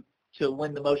way to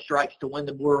win the most strikes, to win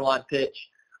the borderline pitch.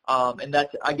 And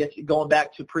that's, I guess, going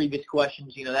back to previous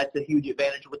questions, that's a huge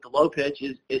advantage with the low pitch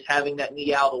is having that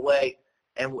knee out of the way,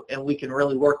 and we can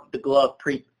really work with the glove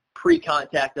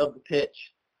pre-contact of the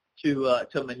pitch to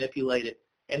manipulate it.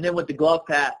 And then with the glove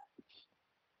path,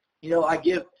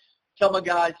 I tell my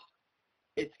guys,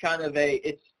 it's kind of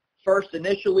it's first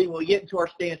initially when we get into our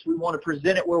stance, we want to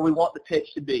present it where we want the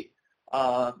pitch to be.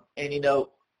 And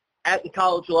at the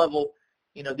college level,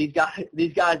 these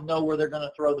guys know where they're going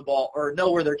to throw the ball or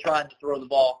know where they're trying to throw the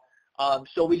ball.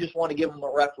 So we just want to give them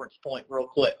a reference point real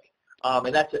quick.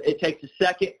 And it takes a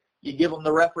second. You give them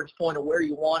the reference point of where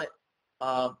you want it.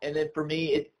 And then for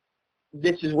me,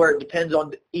 this is where it depends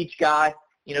on each guy.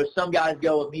 Some guys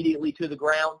go immediately to the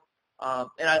ground.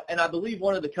 And I believe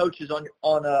one of the coaches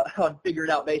on Figure It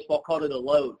Out Baseball called it a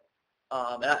load.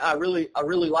 And I really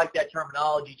like that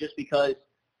terminology just because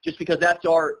that's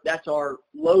our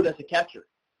load as a catcher.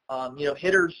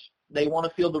 Hitters, they want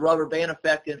to feel the rubber band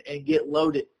effect and get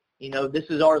loaded. This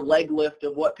is our leg lift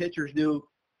of what pitchers do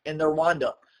in their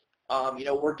windups.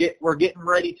 We're getting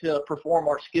ready to perform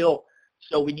our skill,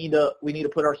 so we need to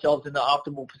put ourselves in the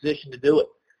optimal position to do it.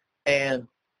 And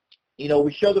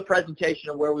we show the presentation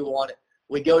of where we want it.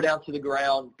 We go down to the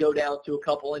ground, go down to a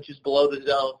couple inches below the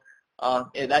zone,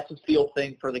 and that's a feel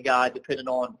thing for the guy, depending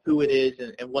on who it is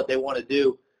and what they want to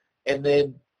do. And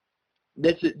then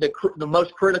this is the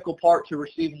most critical part to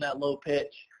receiving that low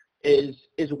pitch is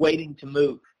waiting to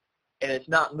move, and it's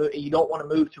not you don't want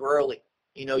to move too early.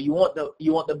 You want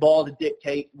the ball to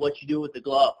dictate what you do with the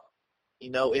glove.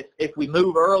 If we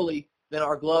move early, then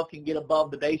our glove can get above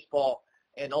the baseball,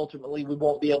 and ultimately we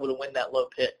won't be able to win that low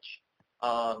pitch,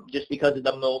 just because of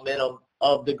the momentum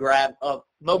of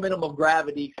momentum of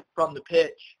gravity from the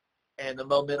pitch and the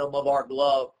momentum of our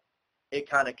glove. It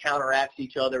kind of counteracts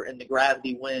each other, and the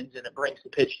gravity wins, and it brings the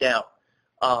pitch down.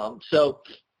 So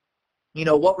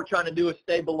what we're trying to do is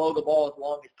stay below the ball as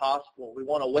long as possible. We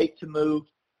want to wait to move.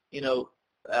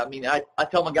 I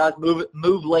tell my guys,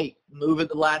 move late, move at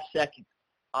the last second.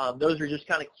 Those are just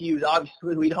kind of cues.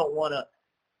 Obviously, we don't want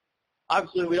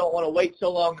to wait so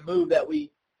long to move that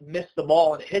we miss the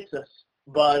ball and it hits us.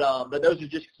 But those are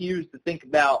just cues to think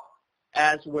about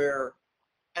as the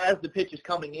pitch is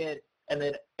coming in. And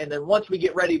then once we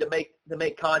get ready to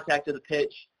make contact of the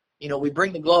pitch, we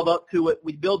bring the glove up to it.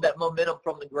 We build that momentum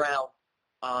from the ground.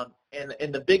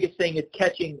 And the biggest thing is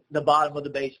catching the bottom of the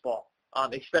baseball,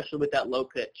 especially with that low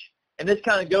pitch. And this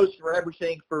kind of goes for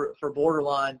everything for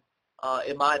borderline,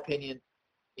 in my opinion.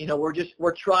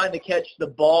 We're trying to catch the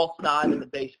ball side of the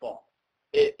baseball,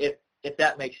 if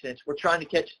that makes sense. We're trying to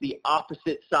catch the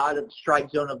opposite side of the strike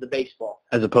zone of the baseball.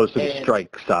 As opposed to the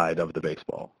strike side of the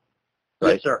baseball.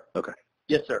 Right? Yes, sir. Okay.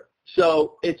 Yes, sir.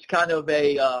 So it's kind of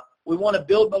we want to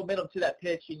build momentum to that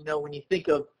pitch. When you think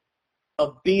of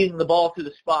beating the ball to the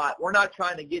spot, we're not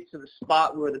trying to get to the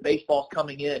spot where the baseball's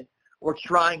coming in. We're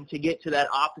trying to get to that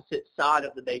opposite side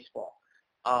of the baseball.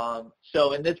 And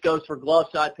this goes for glove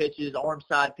side pitches, arm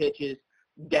side pitches,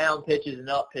 down pitches, and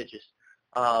up pitches.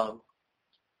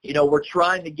 We're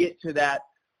trying to get to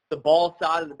the ball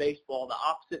side of the baseball, the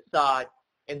opposite side,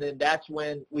 and then that's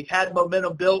when we've had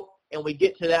momentum built and we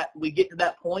get to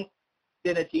that point,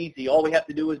 then it's easy. All we have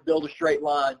to do is build a straight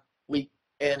line.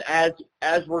 And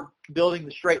as we're building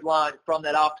the straight line from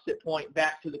that opposite point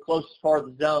back to the closest part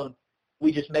of the zone,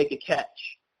 we just make a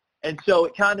catch. And so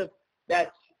it kind of,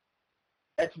 that's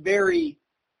very,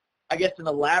 I guess, an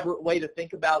elaborate way to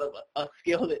think about a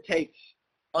skill that takes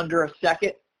under a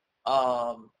second.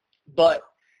 But,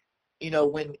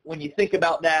 when you think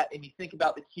about that and you think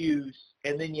about the cues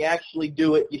and then you actually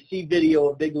do it, you see video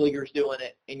of big leaguers doing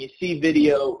it and you see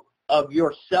video of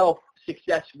yourself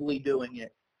successfully doing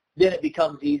it, then it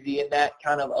becomes easy, and that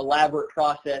kind of elaborate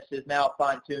process is now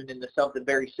fine-tuned into something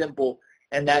very simple,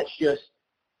 and that's just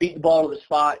beat the ball to the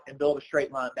spot and build a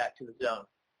straight line back to the zone.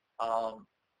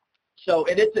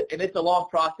 And it's a long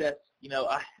process.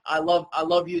 I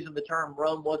love using the term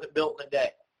Rome wasn't built in a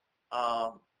day.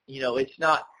 It's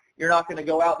not, you're not going to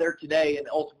go out there today and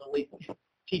ultimately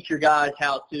teach your guys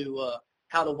how to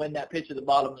win that pitch at the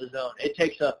bottom of the zone. It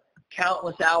takes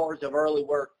countless hours of early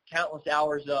work, countless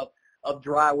hours of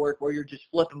dry work where you're just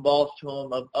flipping balls to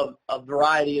them, of a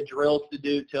variety of drills to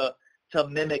do to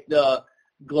mimic the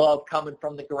glove coming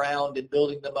from the ground and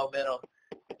building the momentum.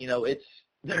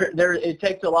 It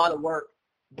takes a lot of work,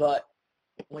 but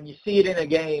when you see it in a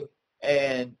game,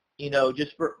 and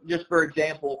just for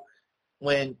example,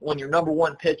 when your number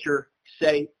one pitcher,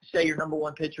 say your number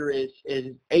one pitcher is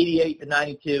 88 to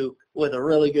 92 with a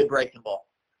really good breaking ball,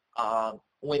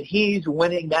 when he's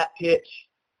winning that pitch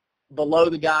below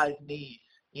the guy's knees,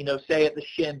 say at the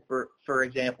shin for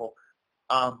example,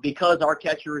 because our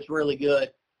catcher is really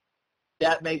good,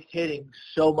 that makes hitting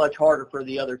so much harder for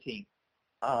the other team.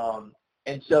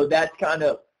 And so that's kind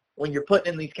of, when you're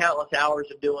putting in these countless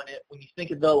hours of doing it, when you think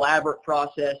of the elaborate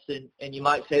process, and you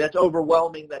might say that's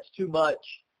overwhelming, that's too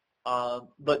much,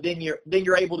 but then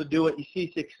you're able to do it, you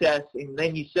see success, and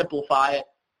then you simplify it,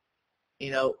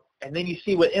 and then you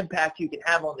see what impact you can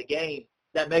have on the game.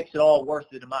 That makes it all worth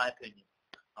it, in my opinion.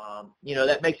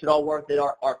 That makes it all worth it.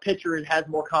 Our pitcher has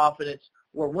more confidence.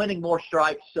 We're winning more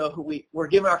strikes, so we're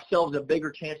giving ourselves a bigger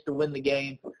chance to win the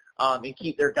game and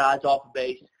keep their guys off of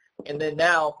base. And then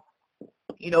now,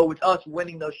 with us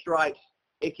winning those strikes,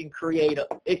 it can create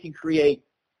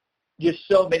just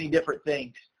so many different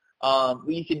things.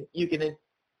 You can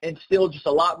instill just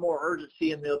a lot more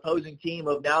urgency in the opposing team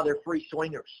of now they're free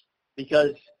swingers,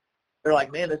 because they're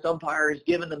like, man, this umpire is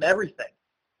giving them everything,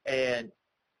 and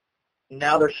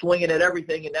now they're swinging at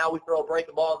everything. And now we throw a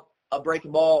breaking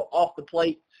ball off the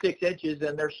plate 6 inches,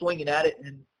 and they're swinging at it,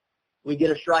 and we get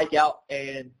a strikeout.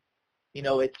 And you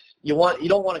don't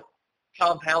want to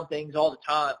compound things all the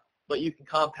time, but you can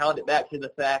compound it back to the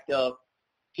fact of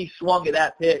he swung at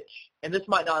that pitch, and this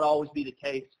might not always be the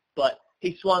case, but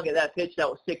he swung at that pitch that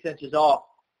was 6 inches off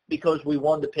because we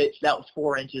won the pitch that was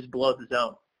 4 inches below the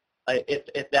zone.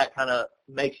 If that kind of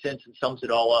makes sense and sums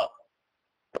it all up.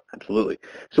 Absolutely.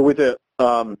 So with a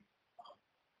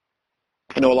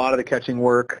lot of the catching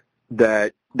work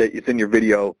that is in your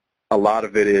video, a lot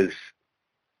of it is,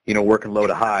 working low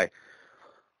to high.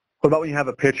 What about when you have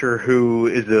a pitcher who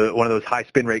is one of those high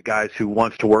spin rate guys who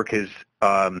wants to work his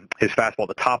fastball at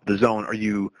the top of the zone? Are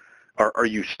you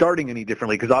starting any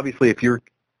differently? Because obviously, if your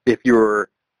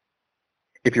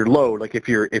load, like if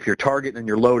your target and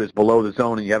your load is below the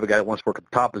zone, and you have a guy that wants to work at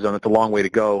the top of the zone, it's a long way to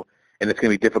go, and it's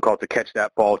going to be difficult to catch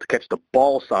that ball, to catch the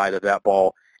ball side of that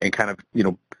ball, and kind of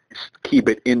keep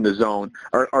it in the zone.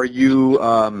 Are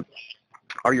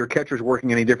your catchers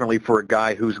working any differently for a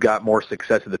guy who's got more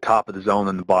success at the top of the zone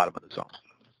than the bottom of the zone?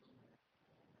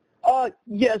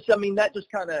 Yes. I mean, that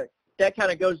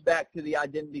kind of goes back to the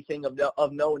identity thing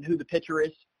of knowing who the pitcher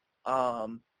is,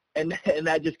 and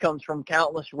that just comes from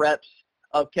countless reps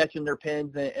of catching their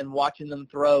pins and watching them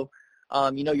throw.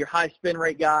 Your high spin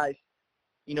rate guys,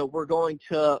 we're going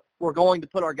to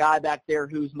put our guy back there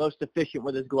who's most efficient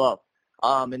with his glove,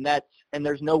 and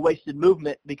there's no wasted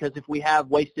movement, because if we have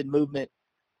wasted movement,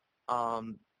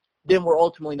 then we're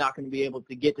ultimately not going to be able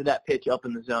to get to that pitch up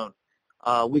in the zone.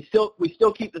 We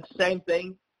still keep the same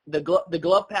thing. The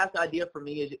glove pass idea for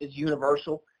me is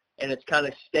universal, and it's kind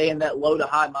of stay in that low to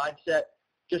high mindset,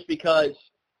 just because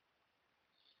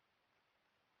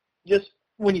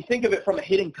when you think of it from a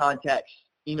hitting context,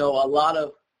 a lot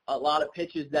of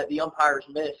pitches that the umpires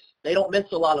miss, they don't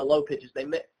miss a lot of low pitches. They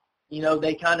miss,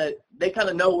 they kind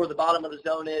of know where the bottom of the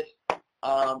zone is.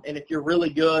 And if you're really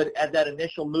good at that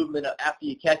initial movement after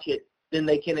you catch it, then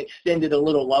they can extend it a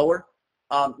little lower.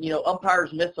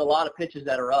 Umpires miss a lot of pitches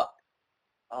that are up.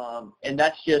 And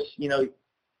that's just,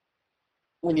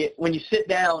 when you sit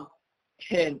down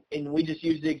and we just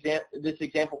use this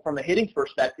example from a hitting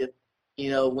perspective,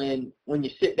 when you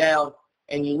sit down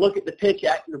and you look at the pitch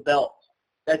at your belt,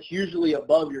 that's usually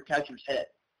above your catcher's head.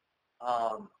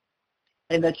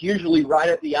 And that's usually right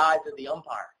at the eyes of the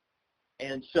umpire.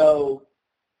 And so,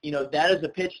 you know, that is a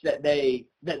pitch that they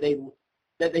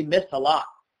miss a lot.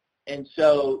 And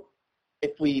so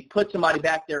if we put somebody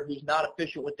back there who's not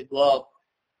efficient with the glove,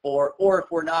 or if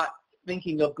we're not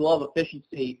thinking of glove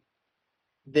efficiency,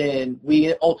 then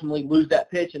we ultimately lose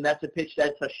that pitch, and that's a pitch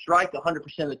that's a strike 100%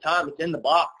 of the time. It's in the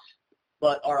box,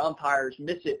 but our umpires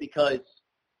miss it because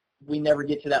we never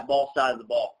get to that ball side of the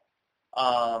ball.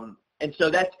 And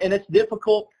so it's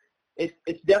difficult.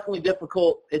 It's definitely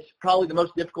difficult. It's probably the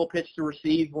most difficult pitch to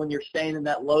receive when you're staying in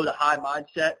that low to high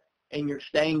mindset and you're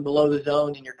staying below the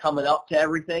zone and you're coming up to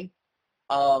everything.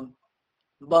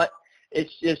 But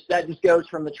that just goes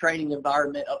from the training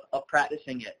environment of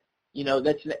practicing it. You know,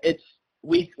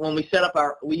 when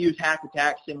we use hack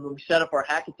attacks, and when we set up our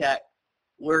hack attack,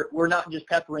 we're not just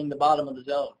peppering the bottom of the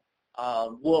zone.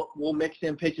 We'll mix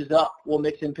in pitches up. We'll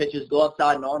mix in pitches glove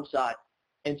side and arm side.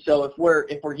 And so if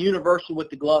we're universal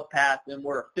with the glove path, then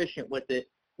we're efficient with it,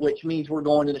 which means we're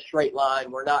going in a straight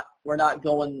line. We're not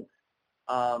going.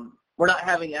 We're not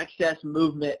having excess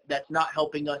movement that's not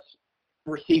helping us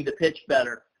receive the pitch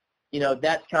better. You know,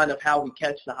 that's kind of how we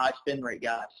catch the high spin rate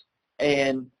guys.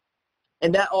 And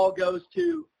that all goes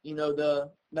to, you know,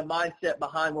 the mindset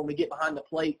behind when we get behind the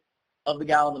plate of the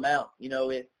guy on the mound. You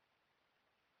know,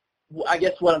 I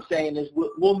guess what I'm saying is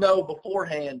we'll know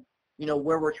beforehand, you know,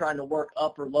 where we're trying to work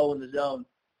up or low in the zone,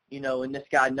 you know, and this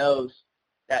guy knows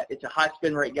that it's a high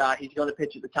spin rate guy. He's going to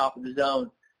pitch at the top of the zone.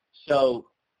 So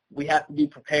we have to be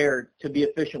prepared to be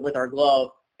efficient with our glove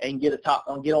and get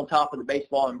on top of the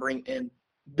baseball and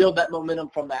build that momentum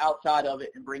from the outside of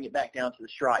it and bring it back down to the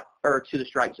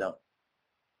strike zone.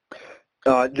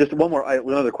 Just one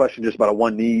other question, just about a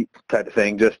one knee type of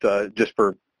thing, just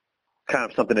for kind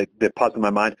of something that popped in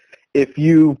my mind. If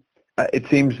you, it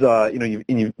seems, you know,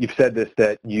 you've said this,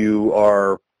 that you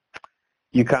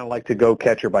kind of like to go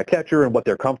catcher by catcher and what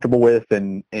they're comfortable with,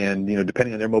 and you know,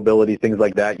 depending on their mobility, things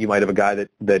like that. You might have a guy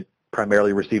that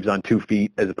primarily receives on 2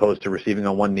 feet as opposed to receiving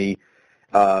on one knee.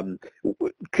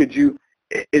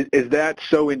 Is that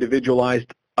so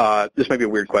individualized? This might be a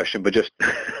weird question, but just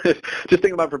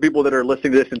thinking about for people that are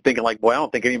listening to this and thinking like, boy, I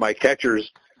don't think any of my catchers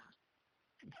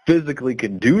physically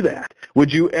can do that.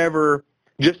 Would you ever,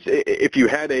 just if you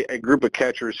had a group of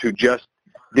catchers who just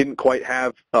didn't quite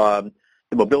have the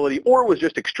mobility, or was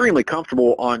just extremely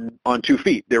comfortable on 2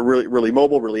 feet, they're really, really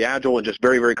mobile, really agile, and just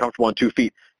very, very comfortable on 2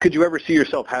 feet, could you ever see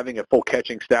yourself having a full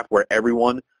catching staff where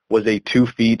everyone was a 2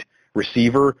 feet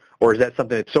receiver? Or is that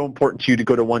something that's so important to you to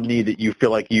go to one knee that you feel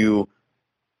like you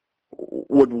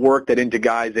would work that into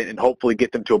guys and hopefully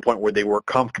get them to a point where they were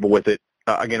comfortable with it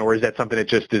again? Or is that something that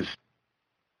just is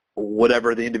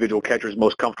whatever the individual catcher is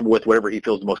most comfortable with, whatever he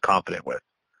feels the most confident with?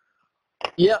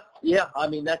 Yeah. I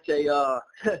mean, that's a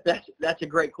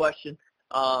great question.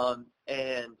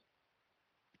 And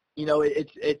you know,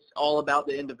 it's all about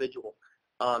the individual.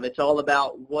 It's all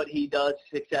about what he does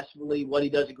successfully, what he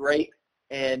does great,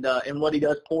 and what he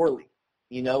does poorly.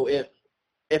 You know, if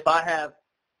I have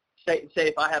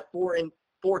if I have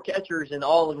four catchers and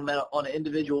all of them on an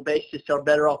individual basis are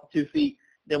better off of 2 feet,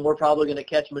 then we're probably going to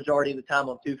catch majority of the time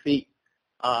on 2 feet.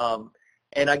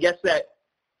 And I guess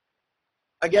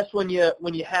when you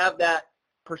have that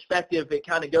perspective, it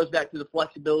kind of goes back to the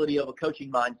flexibility of a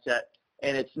coaching mindset.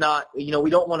 And it's not, you know, we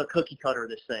don't want to cookie cutter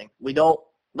this thing. We don't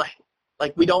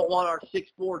we don't want our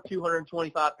 6'4",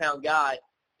 225-pound guy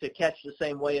to catch the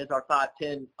same way as our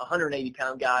 5'10",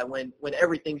 180-pound guy when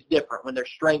everything's different, when their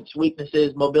strengths,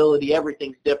 weaknesses, mobility,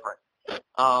 everything's different.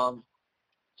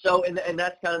 So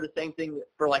that's kind of the same thing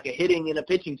for like a hitting and a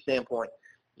pitching standpoint.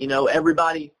 You know,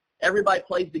 everybody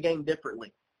plays the game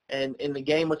differently. And the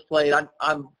game was played,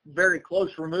 I'm very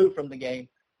close removed from the game,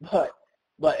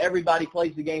 but everybody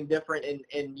plays the game different,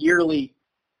 and yearly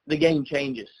the game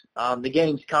changes. The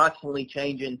game's constantly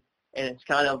changing, and it's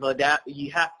kind of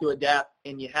you have to adapt,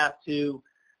 and you have to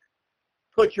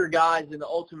put your guys in the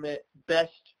ultimate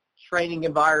best training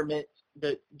environment,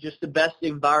 just the best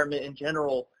environment in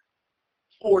general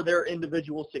for their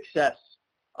individual success.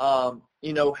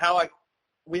 You know,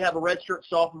 we have a redshirt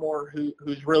sophomore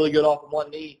who's really good off of one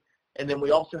knee, and then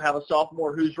we also have a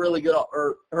sophomore who's really good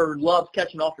or loves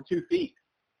catching off of 2 feet.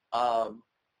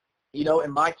 You know,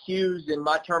 and my cues and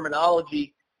my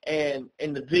terminology and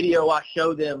the video I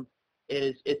show them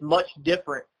is much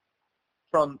different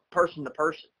from person to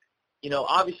person. You know,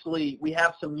 obviously we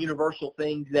have some universal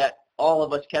things that all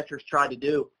of us catchers try to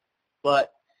do,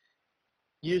 but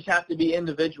you just have to be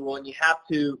individual, and you have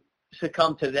to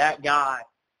succumb to that guy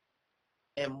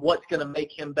and what's going to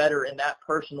make him better in that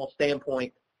personal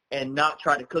standpoint, and not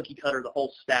try to cookie cutter the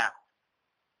whole staff.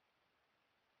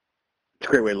 It's a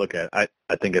great way to look at it.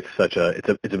 I think it's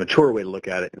it's a mature way to look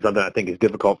at it. It's something I think is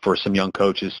difficult for some young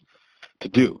coaches to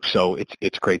do. So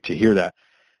it's great to hear that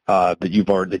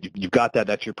you've got that.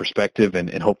 That's your perspective,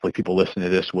 and hopefully people listening to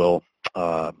this will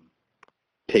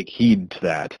take heed to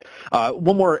that.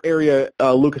 One more area,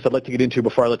 Lucas, I'd like to get into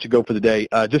before I let you go for the day.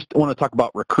 Just want to talk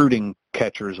about recruiting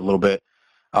catchers a little bit.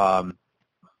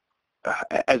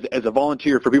 As a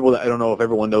volunteer, for people that I don't know if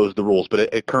everyone knows the rules,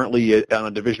 but currently on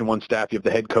a Division I staff, you have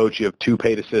the head coach, you have 2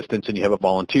 paid assistants, and you have a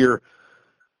volunteer.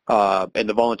 And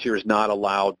the volunteer is not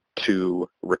allowed to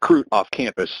recruit off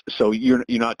campus. So you're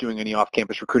not doing any off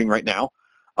campus recruiting right now,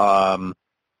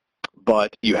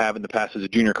 but you have in the past as a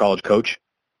junior college coach.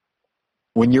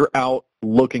 When you're out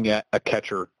looking at a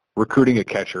catcher, recruiting a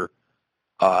catcher,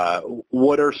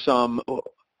 what are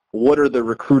the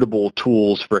recruitable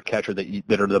tools for a catcher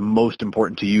that are the most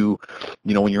important to you?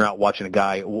 You know, when you're out watching a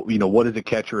guy, you know, what is a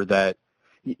catcher that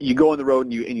you go on the road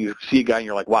and you see a guy and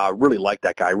you're like, wow, I really like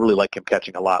that guy. I really like him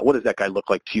catching a lot. What does that guy look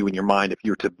like to you in your mind if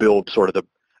you were to build sort of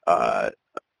a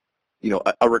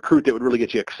recruit that would really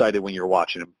get you excited when you're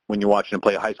watching him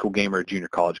play a high school game or a junior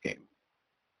college game?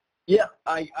 Yeah,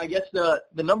 I guess the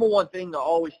number one thing to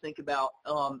always think about,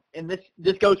 and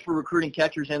this goes for recruiting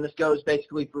catchers and this goes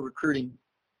basically for recruiting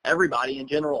everybody in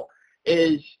general,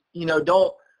 is, you know,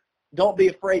 don't be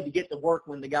afraid to get to work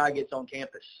when the guy gets on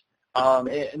campus.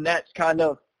 And that's kind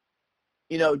of,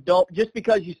 you know, don't just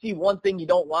because you see one thing you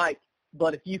don't like,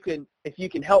 but if you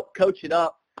can help coach it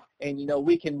up and, you know,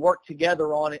 we can work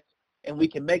together on it and we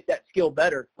can make that skill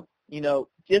better, you know,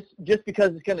 just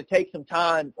because it's going to take some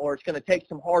time or it's going to take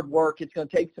some hard work, it's going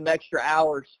to take some extra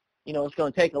hours, you know, it's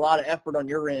going to take a lot of effort on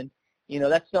your end, you know,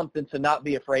 that's something to not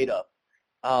be afraid of.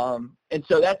 And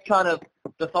so that's kind of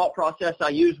the thought process I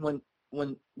use when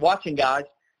watching guys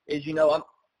is, you know,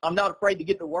 I'm not afraid to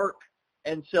get to work.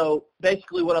 And so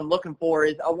basically what I'm looking for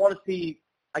is I want to see,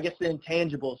 I guess, the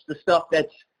intangibles, the stuff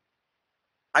that's,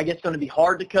 I guess, going to be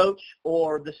hard to coach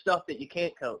or the stuff that you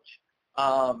can't coach.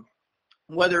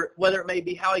 Whether it may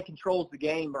be how he controls the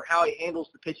game or how he handles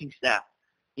the pitching staff,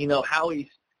 you know, how he's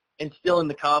instilling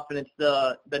the confidence,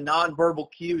 the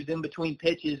nonverbal cues in between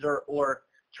pitches or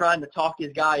trying to talk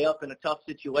his guy up in a tough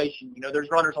situation. You know, there's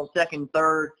runners on second and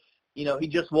third. You know, he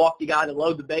just walked the guy to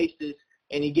load the bases,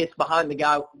 and he gets behind the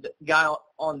guy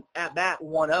on at bat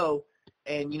 1-0,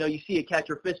 and, you know, you see a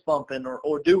catcher fist bumping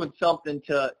or doing something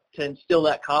to instill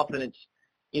that confidence.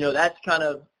 You know, that's kind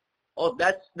of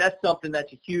that's something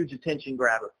that's a huge attention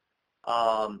grabber.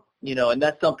 You know, and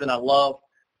that's something I love.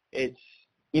 It's,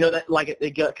 you know, that like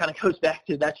it kind of goes back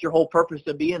to that's your whole purpose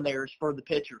of being there is for the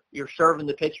pitcher. You're serving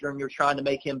the pitcher and you're trying to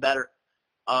make him better,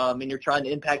 and you're trying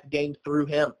to impact the game through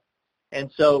him. And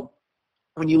so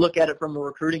when you look at it from a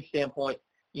recruiting standpoint,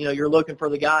 you know, you're looking for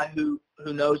the guy who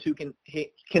knows who can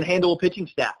handle a pitching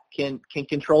staff, can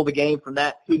control the game from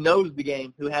that, who knows the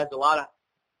game, who has a lot of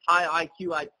high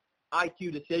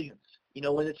IQ decisions. You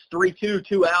know, when it's 3-2,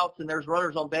 2 outs, and there's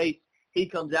runners on base, he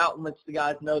comes out and lets the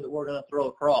guys know that we're going to throw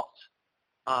across.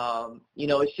 You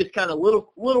know, it's just kind of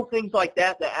little things like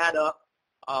that add up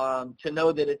to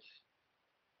know that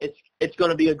it's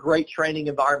going to be a great training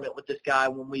environment with this guy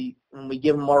when we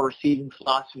give him our receiving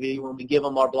philosophy, when we give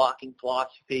him our blocking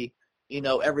philosophy, you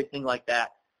know, everything like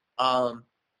that.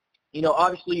 You know,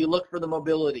 obviously you look for the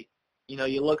mobility. You know,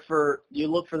 you look for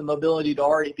the mobility to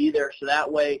already be there, so that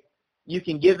way you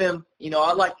can give him, you know,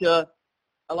 I like to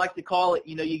call it,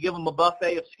 you know, you give him a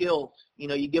buffet of skills. You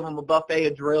know, you give him a buffet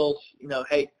of drills. You know,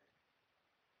 hey,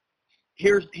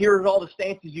 here's all the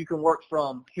stances you can work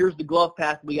from. Here's the glove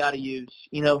path we got to use.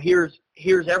 You know, here's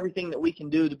everything that we can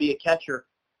do to be a catcher.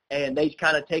 And they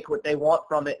kind of take what they want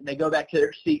from it, and they go back to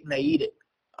their seat and they eat it,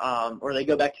 or they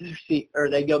go back to their seat, or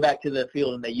they go back to the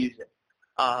field and they use it.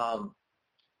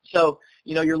 So,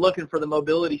 you know, you're looking for the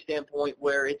mobility standpoint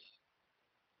where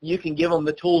you can give him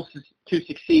the tools to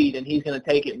succeed, and he's going to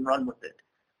take it and run with it.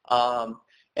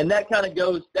 And that kind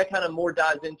of more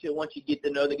dives into it once you get to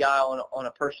know the guy on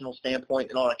a personal standpoint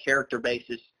and on a character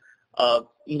basis.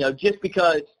 You know, just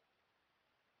because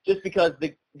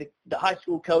the high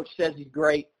school coach says he's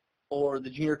great, or the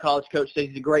junior college coach says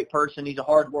he's a great person, he's a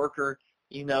hard worker,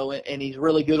 you know, and he's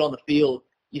really good on the field,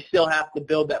 you still have to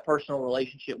build that personal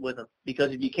relationship with him.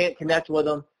 Because if you can't connect with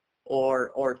him,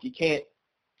 or if you can't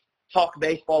talk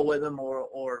baseball with him,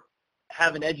 or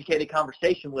have an educated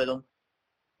conversation with him,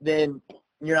 then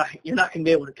you're not going to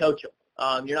be able to coach him.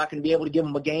 You're not going to be able to give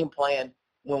him a game plan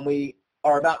when we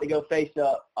are about to go face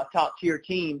a top-tier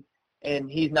team, and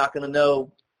he's not going to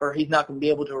know, or he's not going to be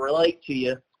able to relate to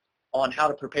you on how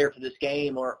to prepare for this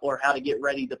game or how to get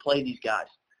ready to play these guys.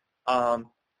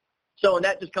 So, and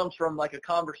that just comes from like a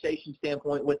conversation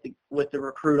standpoint with the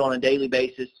recruit on a daily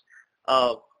basis.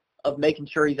 of making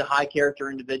sure he's a high character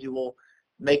individual,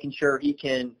 making sure he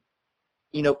can,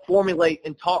 formulate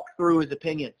and talk through his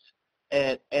opinions.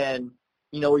 And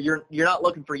you're not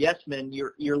looking for yes men.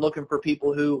 You're looking for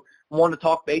people who want to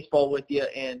talk baseball with you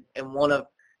and want to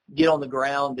get on the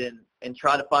ground and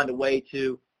try to find a way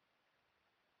to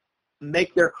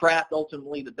make their craft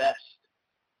ultimately the best.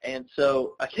 And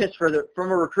so I guess from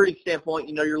a recruiting standpoint,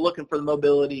 you're looking for the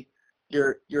mobility.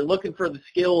 You're looking for the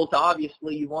skills.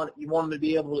 Obviously, you want them to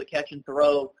be able to catch and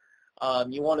throw.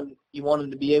 You want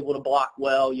them to be able to block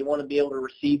well. You want to be able to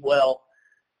receive well.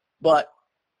 But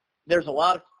there's a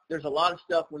lot of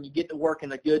stuff when you get to work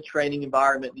in a good training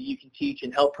environment that you can teach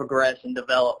and help progress and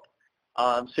develop.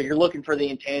 So you're looking for the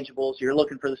intangibles. You're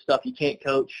looking for the stuff you can't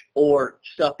coach or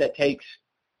stuff that takes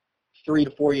 3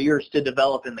 to 4 years to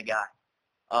develop in the guy.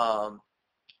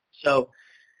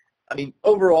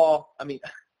 Overall,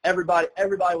 everybody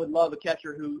would love a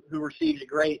catcher who receives it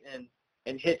great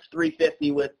and hits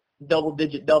 350 with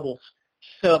double-digit doubles.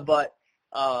 So, but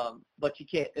you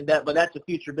can't. But that's a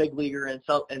future big leaguer, and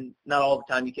not all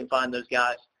the time you can find those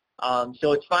guys.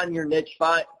 So it's finding your niche,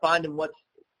 finding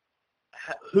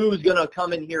who's going to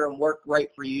come in here and work right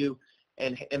for you,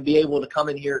 and be able to come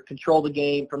in here, control the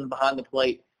game from behind the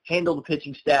plate, handle the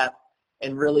pitching staff,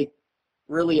 and really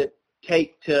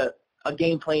take to a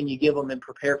game plan you give them and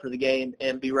prepare for the game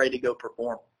and be ready to go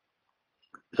perform.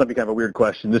 This might be kind of a weird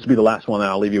question. This will be the last one, and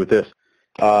I'll leave you with this.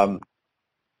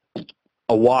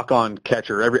 A walk-on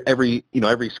catcher. Every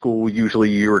school usually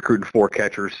you're recruiting 4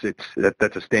 catchers.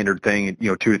 That's a standard thing.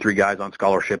 2 to 3 guys on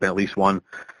scholarship and at least one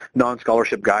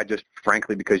non-scholarship guy. Just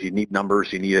frankly because you need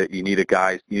numbers. You need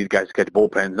guys to catch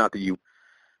bullpens. Not that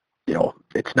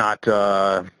it's not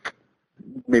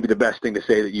maybe the best thing to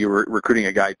say that you're recruiting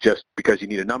a guy just because you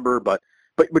need a number, but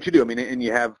you do. And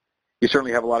you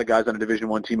certainly have a lot of guys on a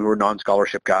Division I team who are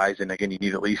non-scholarship guys, and again, you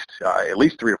need at least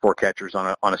 3 or 4 catchers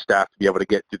on a staff to be able to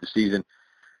get through the season.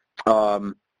 A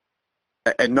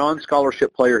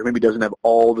non-scholarship player who maybe doesn't have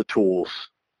all the tools,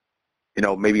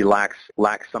 maybe lacks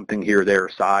something here or there,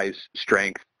 size,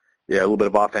 strength, a little bit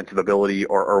of offensive ability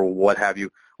or what have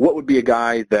you. What would be a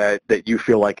guy that you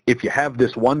feel like if you have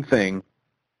this one thing,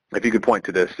 if you could point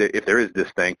to this, if there is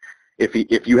this thing,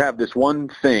 if you have this one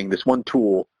thing, this one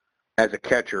tool as a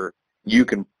catcher, you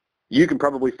can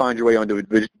probably find your way onto a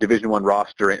Division I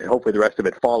roster, and hopefully the rest of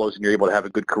it follows, and you're able to have a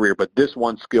good career. But this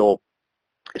one skill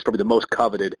is probably the most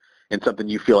coveted, and something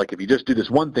you feel like if you just do this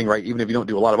one thing right, even if you don't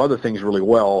do a lot of other things really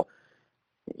well,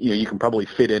 you can probably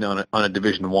fit in on a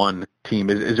Division I team.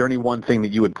 Is there any one thing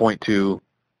that you would point to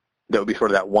that would be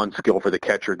sort of that one skill for the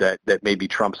catcher that maybe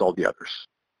trumps all the others?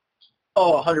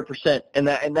 Oh, 100%. And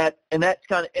that's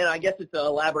kind of, and I guess it's an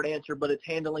elaborate answer, but it's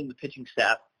handling the pitching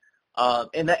staff.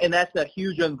 And that's a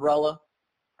huge umbrella,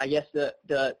 I guess,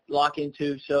 to lock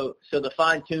into. So the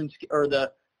fine-tuned or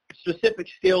the specific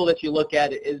skill that you look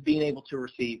at is being able to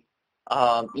receive.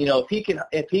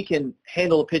 If he can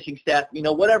handle the pitching staff,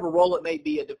 whatever role it may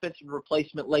be, a defensive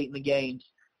replacement late in the games,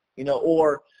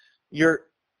 or you're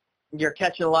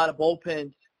catching a lot of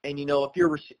bullpens, and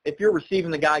if you're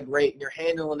receiving the guy great and you're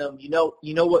handling him, you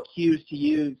know what cues to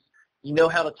use,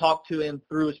 how to talk to him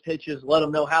through his pitches, let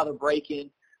him know how they're breaking,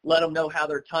 let him know how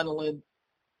they're tunneling,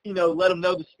 let him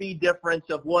know the speed difference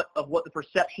of what the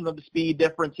perception of the speed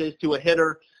difference is to a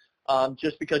hitter,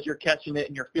 just because you're catching it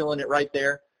and you're feeling it right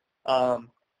there. That's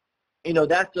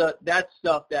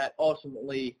stuff that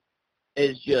ultimately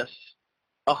is just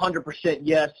 100%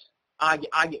 yes. I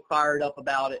get fired up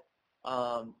about it.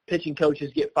 Pitching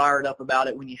coaches get fired up about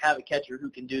it when you have a catcher who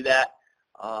can do that.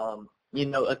 A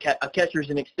catcher is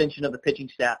an extension of the pitching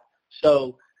staff.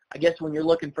 So I guess when you're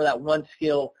looking for that one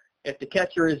skill, if the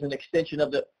catcher is an extension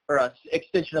of the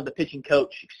pitching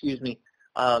coach,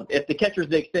 if the catcher is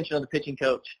the extension of the pitching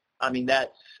coach,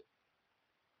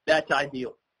 that's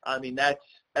ideal. That's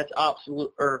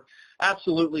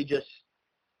absolutely just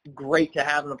great to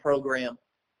have in a program.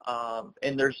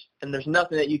 And there's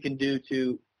nothing that you can do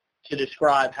to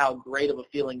describe how great of a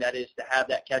feeling that is to have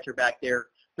that catcher back there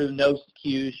who knows the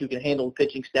cues, who can handle the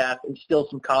pitching staff, instill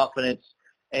some confidence,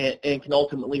 and can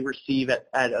ultimately receive at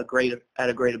a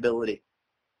great ability.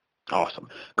 Awesome.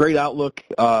 Great outlook.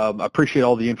 I appreciate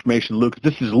all the information, Luke.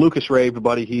 This is Lucas Ray,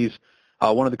 everybody. He's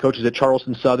one of the coaches at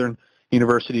Charleston Southern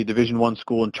University, Division I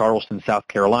school in Charleston, South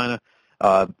Carolina.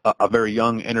 A very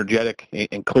young, energetic,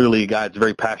 and clearly a guy that's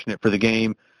very passionate for the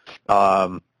game.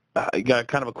 He got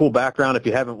kind of a cool background. If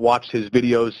you haven't watched his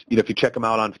videos, if you check him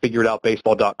out on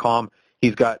figureitoutbaseball.com,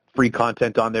 he's got free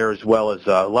content on there as well as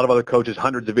a lot of other coaches,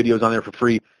 hundreds of videos on there for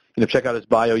free. Check out his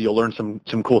bio. You'll learn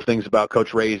some cool things about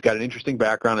Coach Ray. He's got an interesting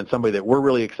background and somebody that we're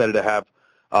really excited to have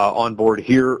on board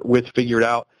here with Figure It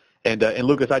Out. And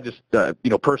Lucas, I just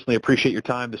personally appreciate your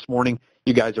time this morning.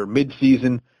 You guys are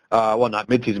mid-season. Well, not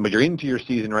mid-season, but you're into your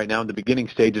season right now in the beginning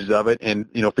stages of it. And,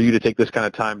 for you to take this kind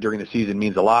of time during the season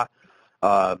means a lot.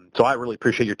 So I really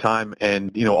appreciate your time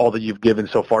and, all that you've given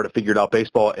so far to Figure It Out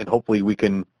Baseball. And hopefully we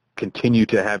can continue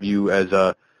to have you as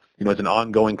as an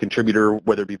ongoing contributor,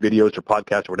 whether it be videos or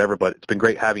podcasts or whatever. But it's been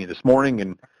great having you this morning,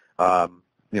 and,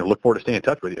 look forward to staying in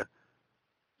touch with you.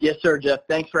 Yes, sir, Jeff.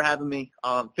 Thanks for having me.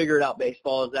 Figure It Out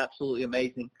Baseball is absolutely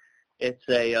amazing. It's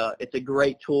a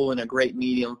great tool and a great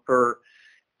medium for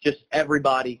just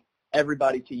everybody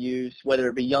to use, whether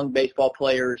it be young baseball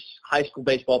players, high school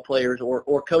baseball players,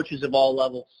 or coaches of all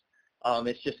levels.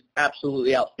 It's just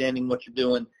absolutely outstanding what you're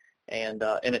doing, and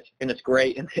it's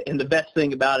great. And the best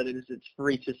thing about it is it's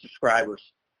free to subscribers.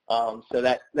 So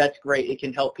that's great. It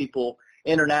can help people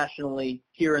internationally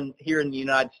here in the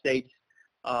United States,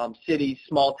 cities,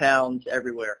 small towns,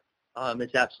 everywhere.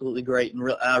 It's absolutely great,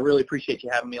 and I really appreciate you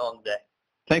having me on today.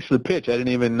 Thanks for the pitch. I didn't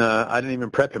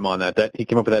even prep him on that. That he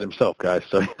came up with that himself, guys.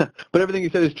 So, but everything he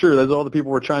said is true. That's all the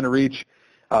people we're trying to reach,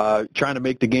 trying to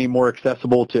make the game more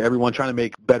accessible to everyone, trying to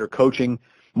make better coaching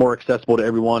more accessible to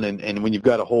everyone. And when you've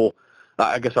got a whole,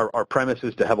 I guess our premise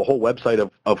is to have a whole website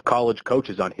of college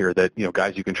coaches on here that,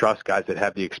 guys you can trust, guys that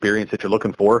have the experience that you're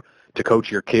looking for to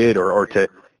coach your kid, or to,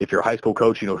 if you're a high school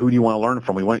coach, who do you want to learn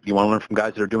from? You want to learn from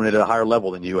guys that are doing it at a higher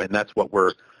level than you, and that's what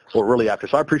we're really after.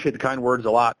 So I appreciate the kind words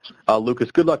a lot. Lucas,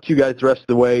 good luck to you guys the rest of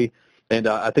the way, and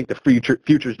I think the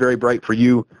future is very bright for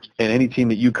you, and any team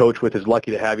that you coach with is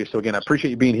lucky to have you. So, again, I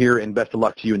appreciate you being here, and best of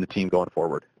luck to you and the team going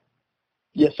forward.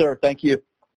 Yes, sir. Thank you.